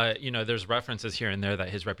 You know, there's references here and there that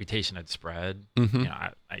his reputation had spread. Mm-hmm. You know,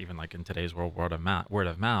 even like in today's world, word of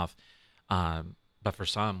mouth. but for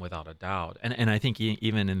some, without a doubt. And I think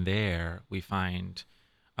even in there, we find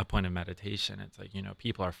a point of meditation. It's like,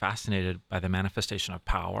 people are fascinated by the manifestation of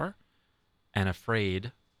power and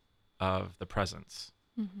afraid of the presence.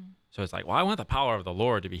 Mm-hmm. So it's like, well, I want the power of the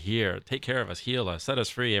Lord to be here, take care of us, heal us, set us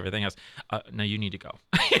free, everything else. No, you need to go.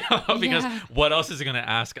 Because what else is he going to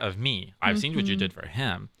ask of me? I've seen what you did for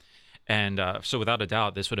him. And so without a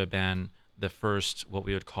doubt, this would have been the first, what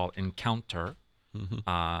we would call encounter,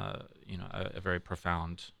 a very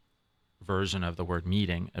profound version of the word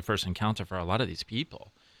meeting, a first encounter for a lot of these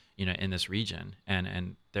people, in this region.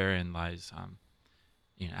 And therein lies,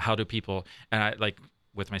 how do people, and I like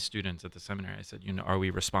with my students at the seminary, I said, are we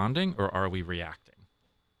responding or are we reacting?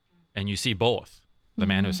 And you see both. The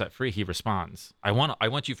man who's set free, he responds, I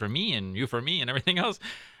want you for me and you for me and everything else.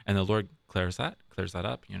 And the Lord clears that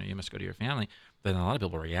up. You must go to your family. Then a lot of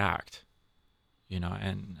people react,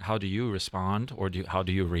 and how do you respond, or how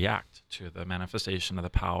do you react to the manifestation of the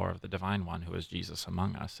power of the divine one who is Jesus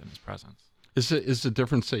among us in his presence? Is the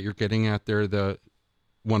difference that you're getting at there the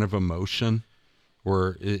one of emotion,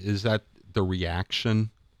 or is that the reaction?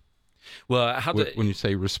 Well, when you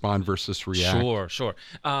say respond versus react? Sure.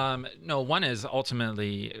 No, one is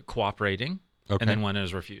ultimately cooperating, and then one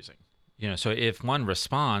is refusing. So if one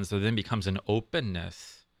responds, there then becomes an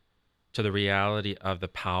openness to the reality of the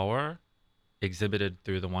power exhibited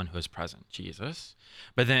through the one who is present, Jesus.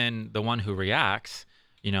 But then the one who reacts,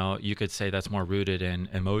 you could say that's more rooted in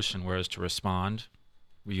emotion, whereas to respond,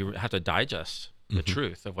 you have to digest the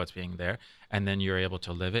truth of what's being there, and then you're able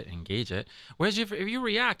to live it, engage it. Whereas if you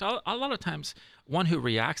react, a lot of times, one who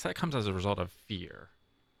reacts, that comes as a result of fear,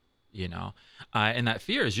 and that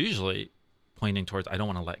fear is usually pointing towards, I don't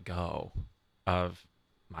want to let go of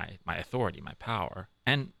my authority, my power.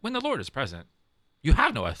 And when the Lord is present, you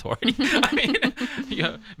have no authority. I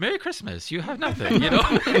mean, Merry Christmas, you have nothing,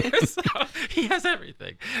 So he has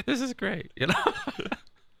everything. This is great,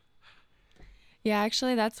 Yeah,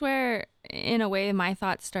 actually, that's where, in a way, my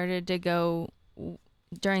thoughts started to go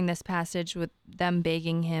during this passage with them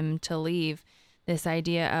begging him to leave. This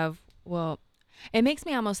idea of, well, it makes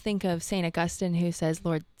me almost think of St. Augustine, who says,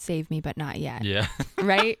 Lord, save me, but not yet. Yeah.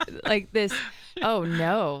 Right? Like this, oh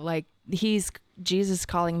no, like Jesus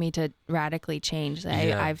calling me to radically change.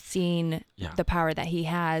 I've seen the power that he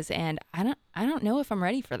has, and I don't know if I'm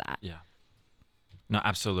ready for that. Yeah. No,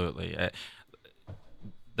 absolutely.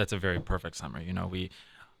 That's a very perfect summary.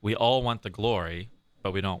 We all want the glory,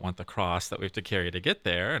 but we don't want the cross that we have to carry to get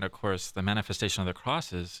there. And of course, the manifestation of the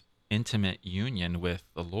cross is intimate union with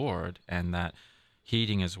the Lord, and that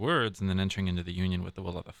heeding his words and then entering into the union with the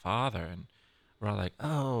will of the Father. And we're all like,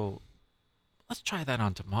 oh, let's try that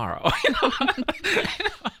on tomorrow.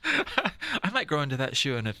 I might grow into that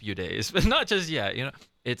shoe in a few days, but not just yet.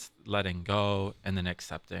 It's letting go and then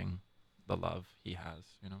accepting the love he has.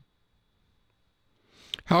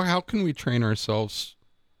 How can we train ourselves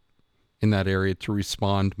in that area to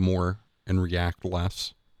respond more and react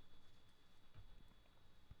less?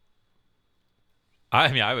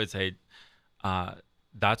 I would say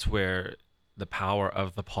that's where the power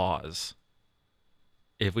of the pause.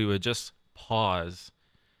 If we would just pause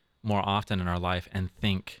more often in our life and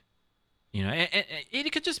think, and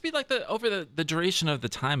it could just be like over the duration of the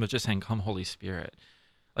time of just saying, come Holy Spirit,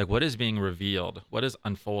 like what is being revealed, what is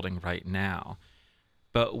unfolding right now.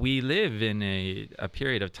 But we live in a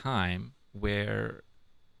period of time where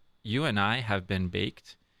you and I have been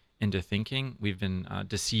baked into thinking, we've been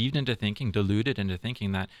deceived into thinking, deluded into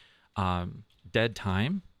thinking that dead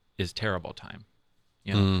time is terrible time.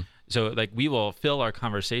 So like we will fill our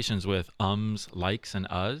conversations with ums, likes, and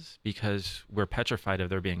uhs because we're petrified of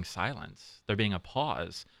there being silence, there being a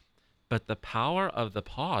pause. But the power of the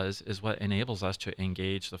pause is what enables us to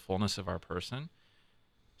engage the fullness of our person,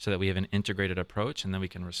 so that we have an integrated approach and then we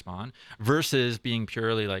can respond, versus being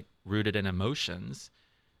purely like rooted in emotions.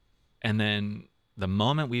 And then the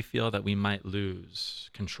moment we feel that we might lose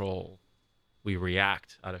control, we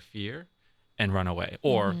react out of fear and run away.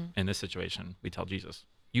 Or in this situation, we tell Jesus,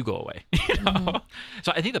 you go away.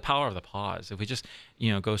 So I think the power of the pause, if we just,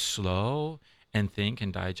 go slow and think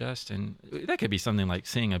and digest, and that could be something like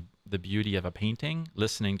seeing the beauty of a painting,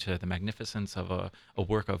 listening to the magnificence of a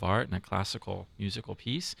work of art and a classical musical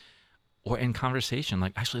piece, or in conversation,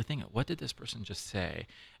 like actually think, what did this person just say,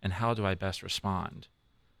 and how do I best respond,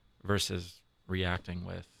 versus reacting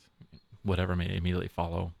with whatever may immediately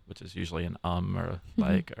follow, which is usually an or a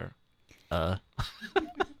like or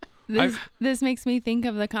This makes me think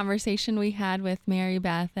of the conversation we had with Mary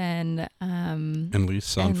Beth and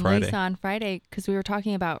Lisa on Friday. Lisa on Friday, because we were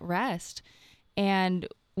talking about rest, and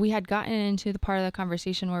we had gotten into the part of the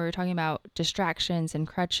conversation where we were talking about distractions and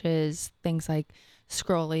crutches, things like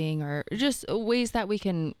scrolling, or just ways that we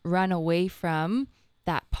can run away from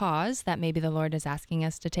that pause that maybe the Lord is asking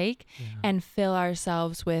us to take and fill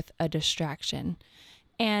ourselves with a distraction.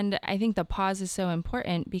 And I think the pause is so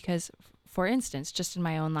important because, for instance, just in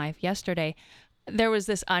my own life yesterday, there was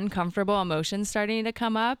this uncomfortable emotion starting to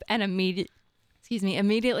come up, and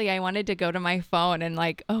immediately I wanted to go to my phone and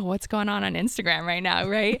like, oh, what's going on Instagram right now,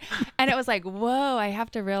 right? And it was like, whoa, I have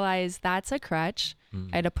to realize that's a crutch.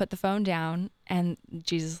 I had to put the phone down and,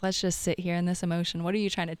 Jesus, let's just sit here in this emotion. What are you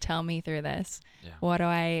trying to tell me through this? Yeah. What do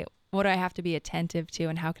I have to be attentive to,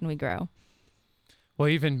 and how can we grow? Well,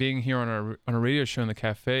 even being here on a radio show in the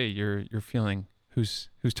cafe, you're feeling who's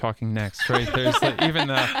talking next, right? There's even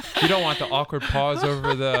you don't want the awkward pause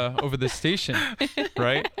over the station,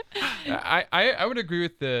 right? I would agree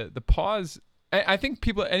with the pause. I think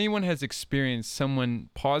anyone has experienced someone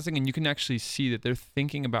pausing, and you can actually see that they're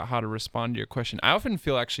thinking about how to respond to your question. I often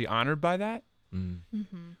feel actually honored by that. And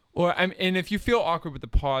if you feel awkward with the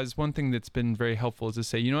pause, one thing that's been very helpful is to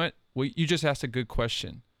say, you know what? Well, you just asked a good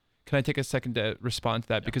question. Can I take a second to respond to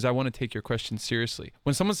that? Because I want to take your question seriously.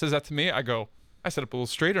 When someone says that to me, I sit up a little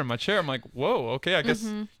straighter in my chair. I'm like, whoa, okay, I guess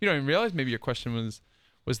you don't even realize maybe your question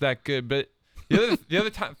was that good. But the other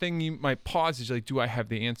thing you might pause is like, do I have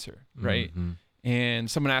the answer, right? And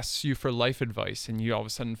someone asks you for life advice, and you all of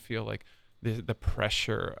a sudden feel like the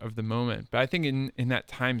pressure of the moment. But I think in that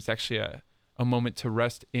time, it's actually a moment to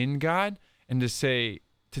rest in God and to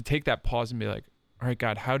take that pause and be like, all right,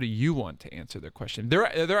 God, how do you want to answer their question?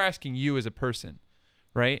 They're asking you as a person,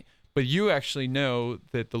 right? But you actually know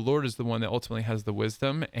that the Lord is the one that ultimately has the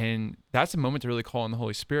wisdom, and that's a moment to really call on the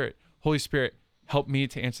Holy Spirit. Holy Spirit, help me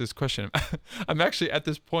to answer this question. I'm actually at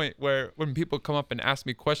this point where when people come up and ask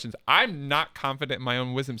me questions, I'm not confident in my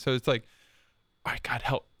own wisdom. So it's like, all right, God,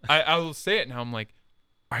 help. I will say it now. I'm like,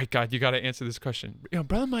 all right, God, you got to answer this question.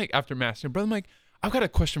 Brother Mike, after Mass, Brother Mike, I've got a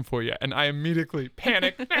question for you. And I immediately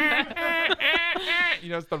panic.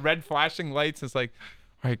 It's the red flashing lights. It's like,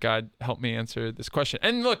 all right, God, help me answer this question.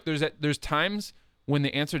 And look, there's times when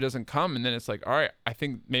the answer doesn't come, and then it's like, all right, I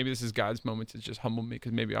think maybe this is God's moment to just humble me,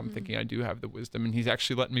 because maybe I'm thinking I do have the wisdom, and he's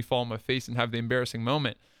actually letting me fall on my face and have the embarrassing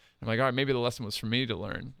moment. I'm like, all right, maybe the lesson was for me to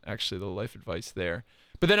learn, actually, the life advice there.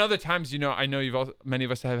 But then other times, I know many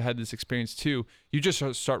of us have had this experience too. You just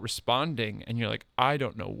start responding, and you're like, I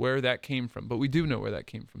don't know where that came from, but we do know where that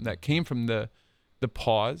came from. That came from the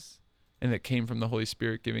pause, and that came from the Holy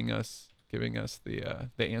Spirit giving us the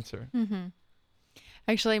answer. Mm-hmm.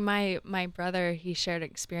 Actually, my brother, he shared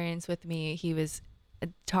experience with me. He was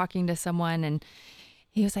talking to someone, and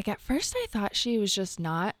he was like, at first I thought she was just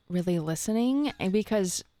not really listening, and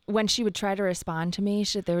because when she would try to respond to me,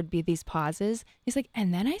 there would be these pauses. He's like,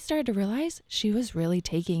 and then I started to realize she was really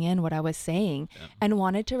taking in what I was saying and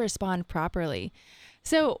wanted to respond properly.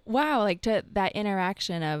 So, wow, like to that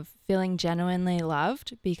interaction of feeling genuinely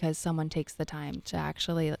loved because someone takes the time to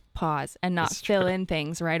actually pause and not fill in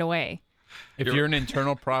things right away. If you're an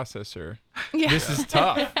internal processor, this is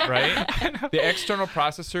tough, right? The external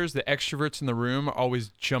processors, the extroverts in the room are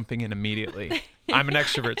always jumping in immediately. I'm an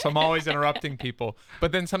extrovert, so I'm always interrupting people.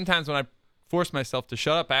 But then sometimes when I force myself to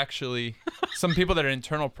shut up, actually, some people that are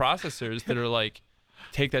internal processors that are like,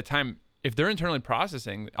 take that time. If they're internally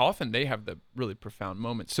processing, often they have the really profound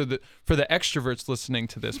moments. So for the extroverts listening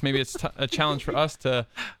to this, maybe it's a challenge for us to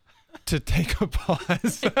take a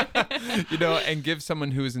pause, and give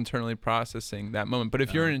someone who is internally processing that moment. But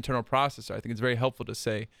if you're an internal processor, I think it's very helpful to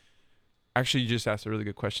say, actually, you just asked a really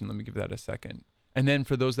good question. Let me give that a second. And then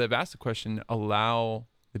for those that have asked the question, allow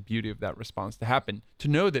the beauty of that response to happen, to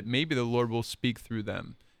know that maybe the Lord will speak through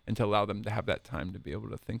them, and to allow them to have that time to be able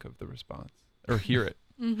to think of the response or hear it.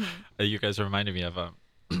 Mm-hmm. You guys reminded me of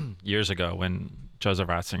years ago when Joseph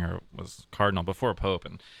Ratzinger was cardinal before Pope,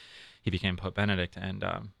 and he became Pope Benedict, and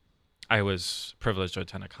I was privileged to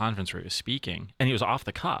attend a conference where he was speaking, and he was off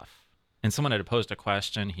the cuff, and someone had posed a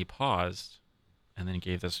question. He paused, and then he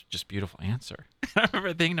gave this just beautiful answer. I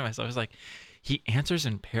remember thinking to myself, I was like, he answers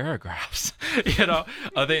in paragraphs.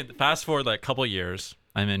 Fast forward like a couple years,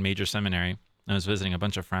 I'm in major seminary. I was visiting a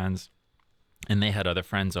bunch of friends, and they had other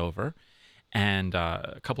friends over, and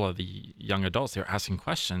a couple of the young adults, they were asking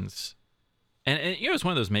questions, and it was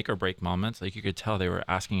one of those make or break moments. Like, you could tell they were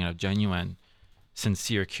asking out of genuine,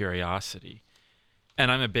 sincere curiosity.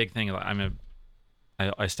 And I'm a big thing.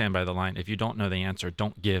 I stand by the line. If you don't know the answer,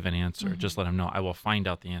 don't give an answer. Mm-hmm. Just let them know. I will find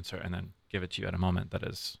out the answer and then give it to you at a moment that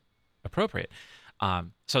is appropriate. So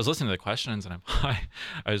I was listening to the questions, and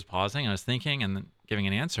I was pausing, and I was thinking, and then giving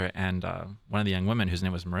an answer. And one of the young women, whose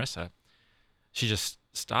name was Marissa, she just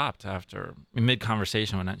stopped after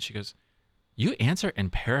mid-conversation one night, and she goes, "You answer in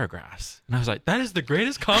paragraphs." And I was like, that is the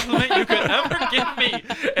greatest compliment you could ever give me.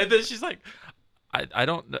 And then she's like, I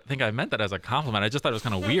don't think I meant that as a compliment. I just thought it was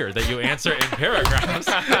kind of weird that you answer in paragraphs.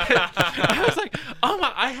 I was like, oh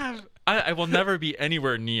my, I will never be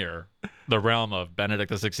anywhere near the realm of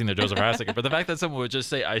Benedict XVI or Joseph Ratzinger. But the fact that someone would just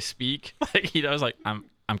say, I speak, like, I was like, I'm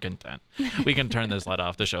content. We can turn this light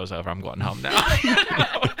off. The show's over. I'm going home now.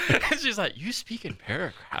 And she's like, you speak in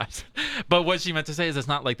paragraphs. But what she meant to say is it's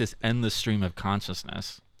not like this endless stream of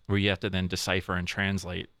consciousness where you have to then decipher and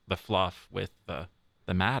translate the fluff with the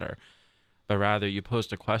matter. But rather you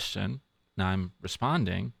posed a question. Now I'm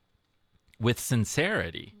responding with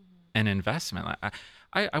sincerity and investment.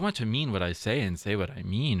 I want to mean what I say and say what I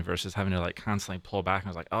mean versus having to like constantly pull back. And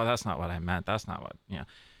I was like, oh, that's not what I meant. That's not what,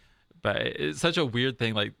 But it's such a weird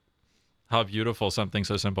thing, like how beautiful something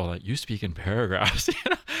so simple, like you speak in paragraphs.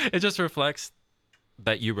 It just reflects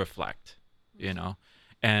that you reflect,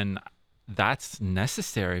 and that's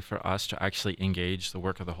necessary for us to actually engage the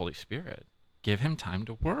work of the Holy Spirit. Give him time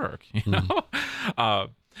to work,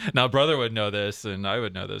 Now, brother would know this, and I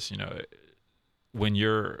would know this, when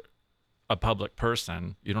you're a public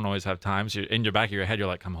person, you don't always have time. So in your back of your head, you're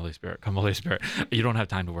like, come Holy Spirit, come Holy Spirit. You don't have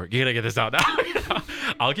time to work. You got to get this out now.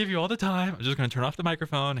 I'll give you all the time. I'm just going to turn off the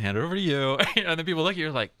microphone, hand it over to you. And then people look at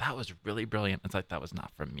you like, that was really brilliant. It's like, that was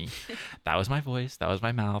not from me. That was my voice. That was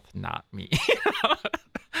my mouth, not me.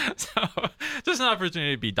 So just an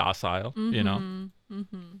opportunity to be docile,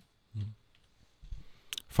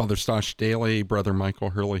 Father Stosh Dailey, Brother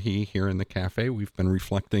Michael Herlihey here in the cafe. We've been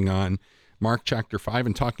reflecting on Mark chapter 5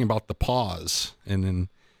 and talking about the pause. And then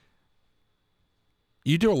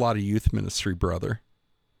you do a lot of youth ministry, brother.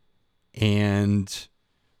 And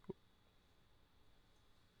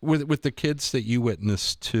with the kids that you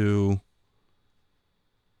witness to,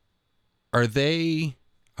 are they,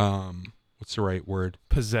 what's the right word?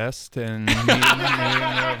 Possessed and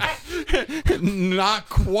not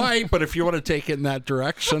quite, but if you want to take it in that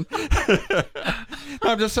direction.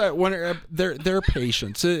 I'm just saying, when their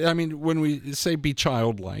patients. I mean, when we say be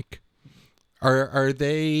childlike, are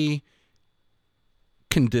they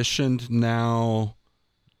conditioned now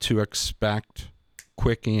to expect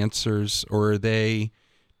quick answers, or do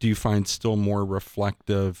you find still more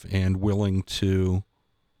reflective and willing to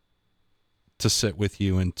sit with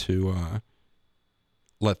you and to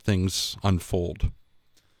let things unfold?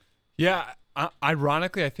 Yeah,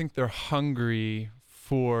 ironically, I think they're hungry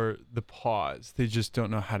for the pause. They just don't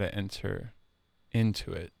know how to enter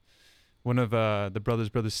into it. One of the brothers,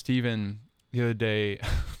 Brother Stephen, the other day,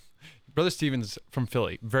 Brother Stephen's from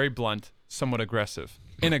Philly, very blunt, somewhat aggressive,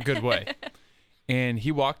 in a good way. And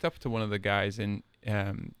he walked up to one of the guys, and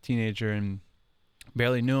teenager, and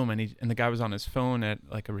barely knew him, and the guy was on his phone at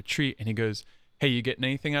like a retreat, and he goes, "Hey, you getting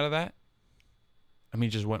anything out of that?" I mean,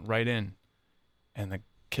 he just went right in, and the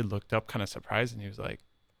kid looked up kind of surprised, and he was like,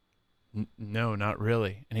 "No, not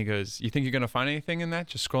really." And he goes, "You think you're gonna find anything in that?"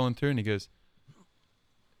 Just scrolling through, and he goes,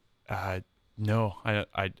 "No,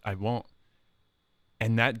 I won't."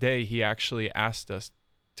 And that day, he actually asked us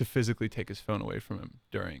to physically take his phone away from him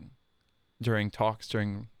during talks,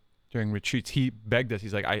 during retreats. He begged us.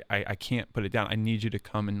 He's like, I can't put it down. I need you to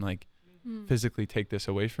come and like physically take this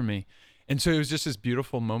away from me. And so it was just this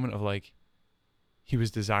beautiful moment of like, he was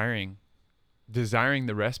desiring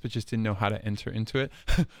the rest, but just didn't know how to enter into it.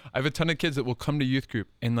 I have a ton of kids that will come to youth group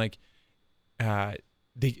and like,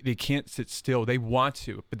 they can't sit still. They want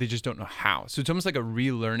to, but they just don't know how. So it's almost like a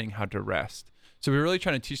relearning how to rest. So we're really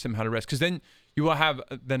trying to teach them how to rest, because then you will have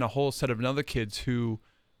then a whole set of other kids who,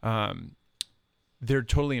 they're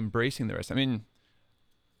totally embracing the rest. I mean,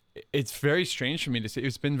 it's very strange for me to see.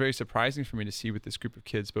 It's been very surprising for me to see with this group of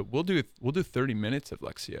kids, but we'll do 30 minutes of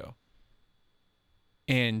Lectio.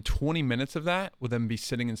 And 20 minutes of that will then be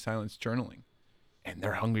sitting in silence journaling. And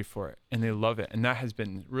they're hungry for it and they love it. And that has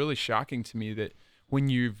been really shocking to me, that when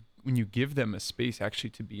you give them a space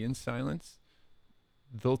actually to be in silence,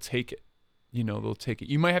 they'll take it. They'll take it.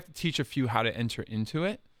 You might have to teach a few how to enter into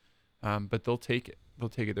it, but they'll take it.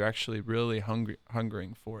 They're actually really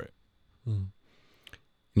hungering for it. In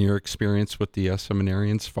your experience with the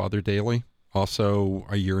seminarians, Father Dailey, also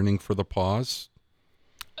a yearning for the pause?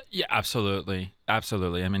 Yeah, absolutely.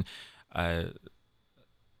 Absolutely. I mean,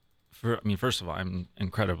 first of all, I'm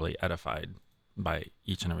incredibly edified by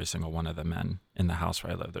each and every single one of the men in the house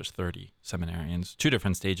where I live. There's 30 seminarians, 2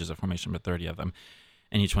 different stages of formation, but 30 of them.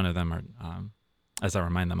 And each one of them are, as I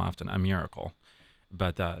remind them often, a miracle.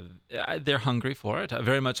 But they're hungry for it,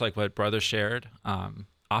 very much like what Brother shared.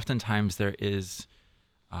 Oftentimes there is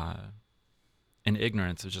an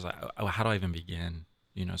ignorance of just like, oh, how do I even begin?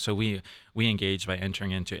 So we engage by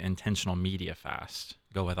entering into intentional media fast.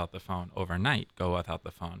 Go without the phone overnight. Go without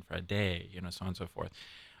the phone for a day. So on and so forth.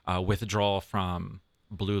 Withdrawal from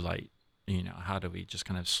blue light. How do we just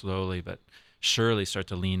kind of slowly but surely start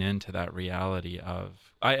to lean into that reality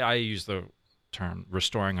of? I use the term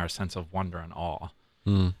restoring our sense of wonder and awe.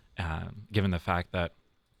 Given the fact that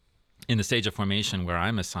in the stage of formation where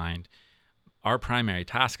I'm assigned, our primary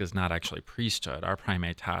task is not actually priesthood. Our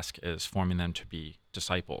primary task is forming them to be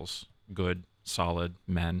disciples, good, solid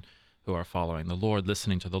men who are following the Lord,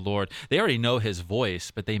 listening to the Lord. They already know his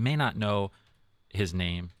voice, but they may not know his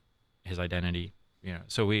name, his identity.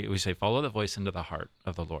 So we say, follow the voice into the heart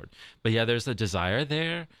of the Lord. But yeah, there's a desire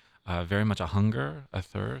there, very much a hunger, a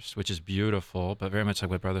thirst, which is beautiful, but very much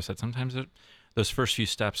like what Brother said, sometimes those first few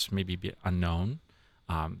steps may be unknown.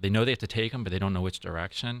 They know they have to take them, but they don't know which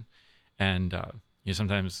direction. And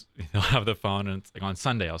sometimes they'll have the phone, and it's like on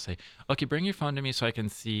Sunday I'll say, okay, bring your phone to me so I can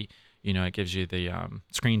see, it gives you the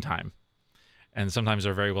screen time. And sometimes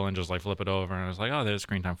they're very willing to just like flip it over, and I was like, oh, there's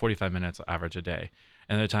screen time, 45 minutes average a day.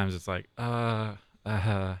 And other times it's like, you're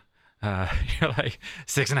like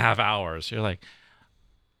 6.5 hours. You're like,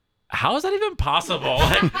 how is that even possible?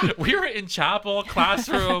 Like, we were in chapel,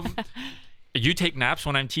 classroom. You take naps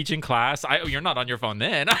when I'm teaching class. You're not on your phone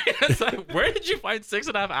then. It's like, where did you find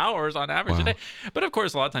 6.5 hours on average a day? But of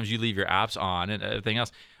course, a lot of times you leave your apps on and everything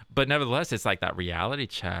else. But nevertheless, it's like that reality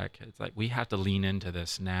check. It's like we have to lean into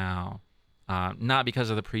this now, not because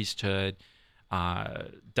of the priesthood,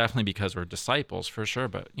 definitely because we're disciples for sure.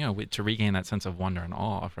 But to regain that sense of wonder and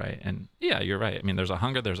awe, right? And yeah, you're right. I mean, there's a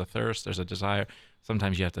hunger, there's a thirst, there's a desire.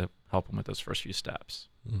 Sometimes you have to help them with those first few steps.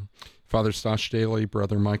 Father Stosh Dailey,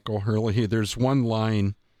 Brother Michael Herlihey, there's one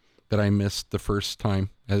line that I missed the first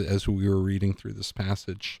time as we were reading through this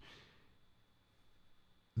passage.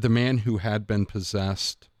 The man who had been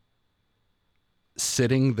possessed,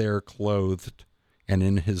 sitting there clothed and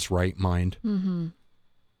in his right mind. Mm-hmm.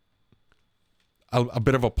 A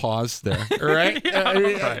bit of a pause there, right?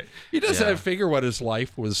 Right. He doesn't have to figure what his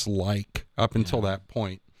life was like up until that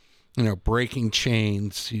point. Breaking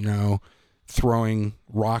chains, throwing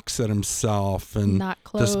rocks at himself and not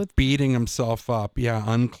clothed, just beating himself up. Yeah,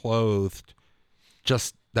 unclothed.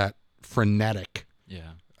 Just that frenetic.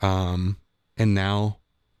 Yeah. And now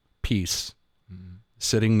peace. Mm-hmm.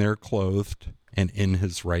 Sitting there clothed and in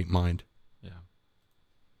his right mind. Yeah.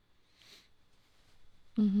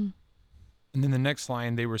 Mm-hmm. And then the next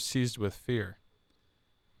line, they were seized with fear.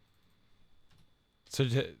 So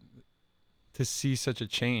to see such a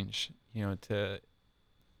change,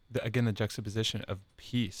 again, the juxtaposition of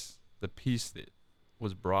peace, the peace that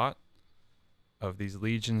was brought, of these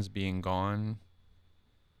legions being gone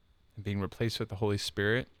and being replaced with the Holy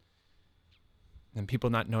Spirit, and people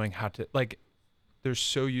not knowing how to, they're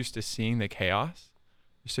so used to seeing the chaos.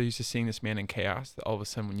 They're so used to seeing this man in chaos that all of a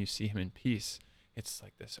sudden when you see him in peace, it's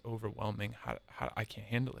like this overwhelming, how I can't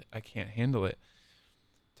handle it. I can't handle it.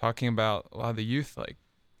 Talking about a lot of the youth,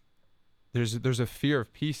 there's a fear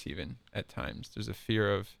of peace even at times. There's a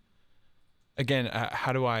fear of, again,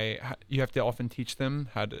 you have to often teach them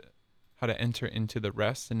how to enter into the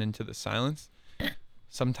rest and into the silence.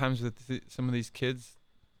 Sometimes with some of these kids,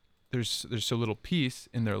 there's so little peace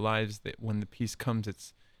in their lives that when the peace comes,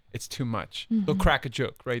 it's too much. Mm-hmm. They'll crack a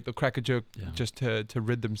joke, right? They'll crack a joke just to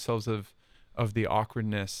rid themselves of the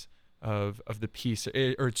awkwardness of the peace,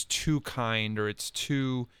 or it's too kind, or it's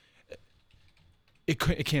too. It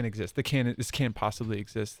can't exist. This can't possibly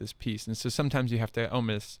exist, this peace. And so sometimes you have to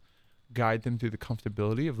almost guide them through the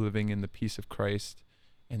comfortability of living in the peace of Christ,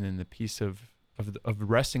 and then the peace of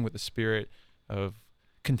resting with the Spirit, of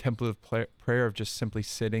contemplative prayer, of just simply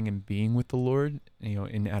sitting and being with the Lord,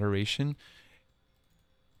 in adoration.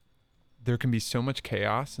 There can be so much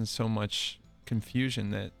chaos and so much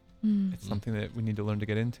confusion that it's something that we need to learn to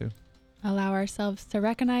get into. Allow ourselves to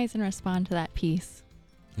recognize and respond to that peace.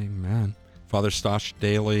 Amen. Father Stosh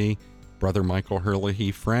Dailey, Brother Michael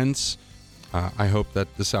Herlihey, friends, I hope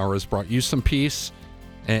that this hour has brought you some peace,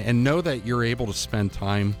 and know that you're able to spend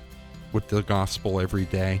time with the gospel every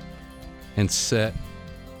day and sit,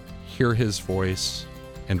 hear his voice,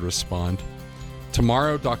 and respond.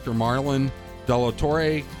 Tomorrow, Dr. Marlon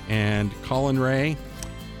Delatorre and Colin Ray,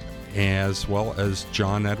 as well as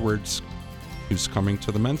John Edwards, who's coming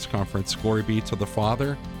to the men's conference. Glory be to the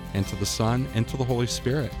Father, and to the Son, and to the Holy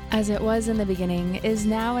Spirit. As it was in the beginning, is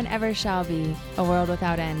now, and ever shall be, a world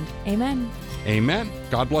without end. Amen. Amen.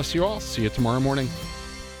 God bless you all. See you tomorrow morning.